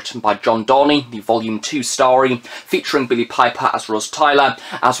Zaros, as written by John Dorney, the Volume 2 story, featuring Billie Piper as Rose Tyler,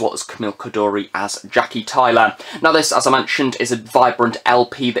 as well as Camille Coduri as Jackie Tyler. Now this, as I mentioned, is a vibrant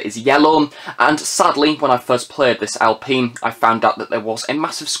LP that is yellow, and sadly, when I first played this LP, I found out that there was a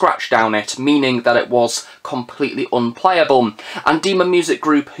massive scratch down it, meaning that it was completely unplayable. And Demon Music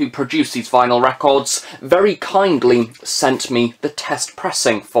Group, who produce these vinyl records, very kindly sent me the test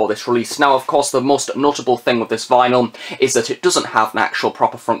pressing for this release. Now, of course, the most notable thing with this vinyl is that it doesn't have an actual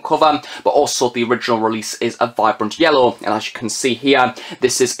proper front cover, but also the original release is a vibrant yellow, and as you can see here,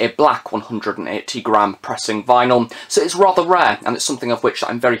 this is a black 180 gram pressing vinyl, so it's rather rare, and it's something of which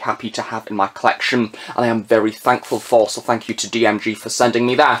I'm very happy to have in my collection, and I am very thankful for, so thank you to DMG for sending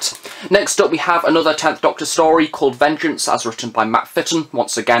me that. Next up, we have another 10th Doctor story called Vengeance, as written by Matt Fitton,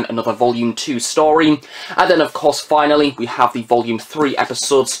 once again another Volume 2 story, and then of course finally we have the Volume 3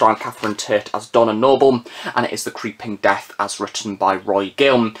 episode starring Catherine Tate as Donna Noble, and it is The Creeping Death, as written by Roy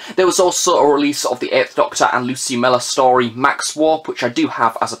Gilm. There was also a release of the 8th Doctor and Lucy Miller story Max Warp, which I do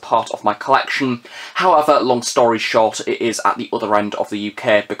have as a part of my collection. However, long story short, it is at the other end of the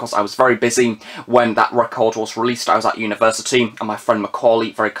UK because I was very busy when that record was released. I was at university and my friend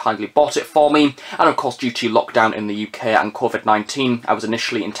Macaulay very kindly bought it for me, and of course due to lockdown in the UK and COVID-19, I was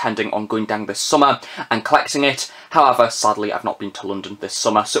initially intending on going down this summer and collecting it. However, sadly I've not been to London this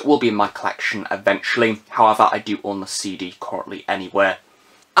summer, so it will be in my collection eventually. However, I do own the CD currently anyway.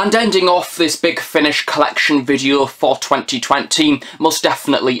 And ending off this Big Finish collection video for 2020, most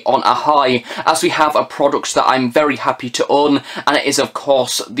definitely on a high, as we have a product that I'm very happy to own, and it is of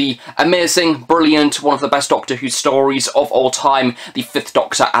course the amazing, brilliant, one of the best Doctor Who stories of all time, the 5th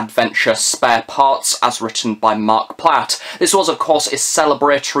Doctor Adventure Spare Parts, as written by Mark Platt. This was of course a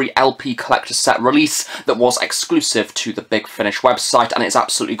celebratory LP collector set release that was exclusive to the Big Finish website, and it's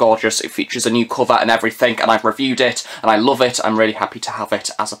absolutely gorgeous. It features a new cover and everything, and I've reviewed it, and I love it. I'm really happy to have it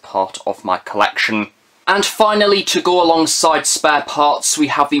as a part of my collection. And finally, to go alongside Spare Parts, we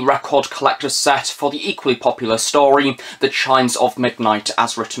have the record collector set for the equally popular story, The Chimes of Midnight,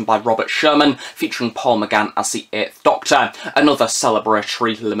 as written by Robert Sherman, featuring Paul McGann as the 8th Doctor, another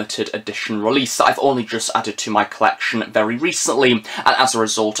celebratory limited edition release that I've only just added to my collection very recently, and as a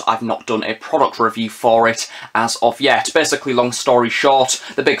result I've not done a product review for it as of yet. Basically, long story short,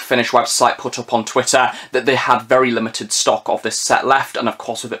 the Big Finish website put up on Twitter that they had very limited stock of this set left, and of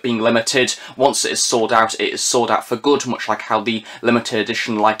course with it being limited, once it is sold out, it is sold out for good, much like how the limited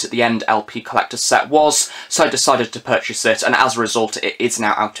edition Light at the End LP collector set was. So I decided to purchase it, and as a result it is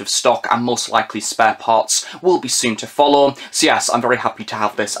now out of stock, and most likely Spare Parts will be soon to follow. So yes, I'm very happy to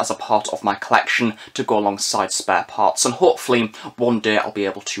have this as a part of my collection to go alongside Spare Parts, and hopefully one day I'll be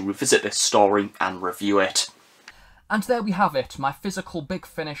able to revisit this story and review it. And there we have it, my physical Big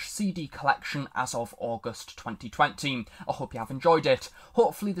Finish CD collection as of August 2020. I hope you have enjoyed it.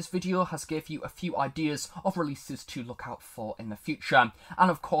 Hopefully this video has gave you a few ideas of releases to look out for in the future. And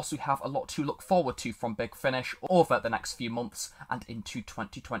of course we have a lot to look forward to from Big Finish over the next few months and into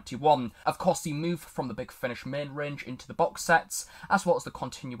 2021. Of course, the move from the Big Finish main range into the box sets, as well as the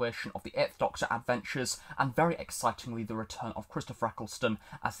continuation of the 8th Doctor adventures, and very excitingly the return of Christopher Eccleston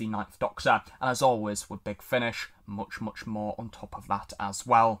as the 9th Doctor. And as always with Big Finish, much more on top of that as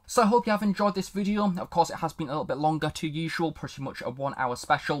well. So I hope you have enjoyed this video. Of course it has been a little bit longer to usual, pretty much a 1 hour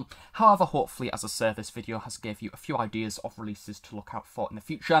special. However, hopefully, as I say, this video has gave you a few ideas of releases to look out for in the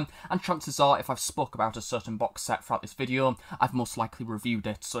future, and chances are if I've spoke about a certain box set throughout this video, I've most likely reviewed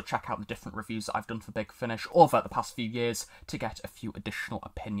it, so check out the different reviews that I've done for Big Finish over the past few years to get a few additional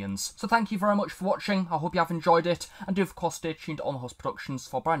opinions. So thank you very much for watching, I hope you have enjoyed it, and do of course stay tuned on TheHostProductions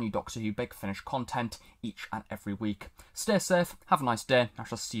for brand new Doctor Who Big Finish content each and every week. Stay safe, have a nice day, and I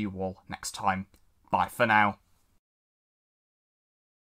shall see you all next time. Bye for now.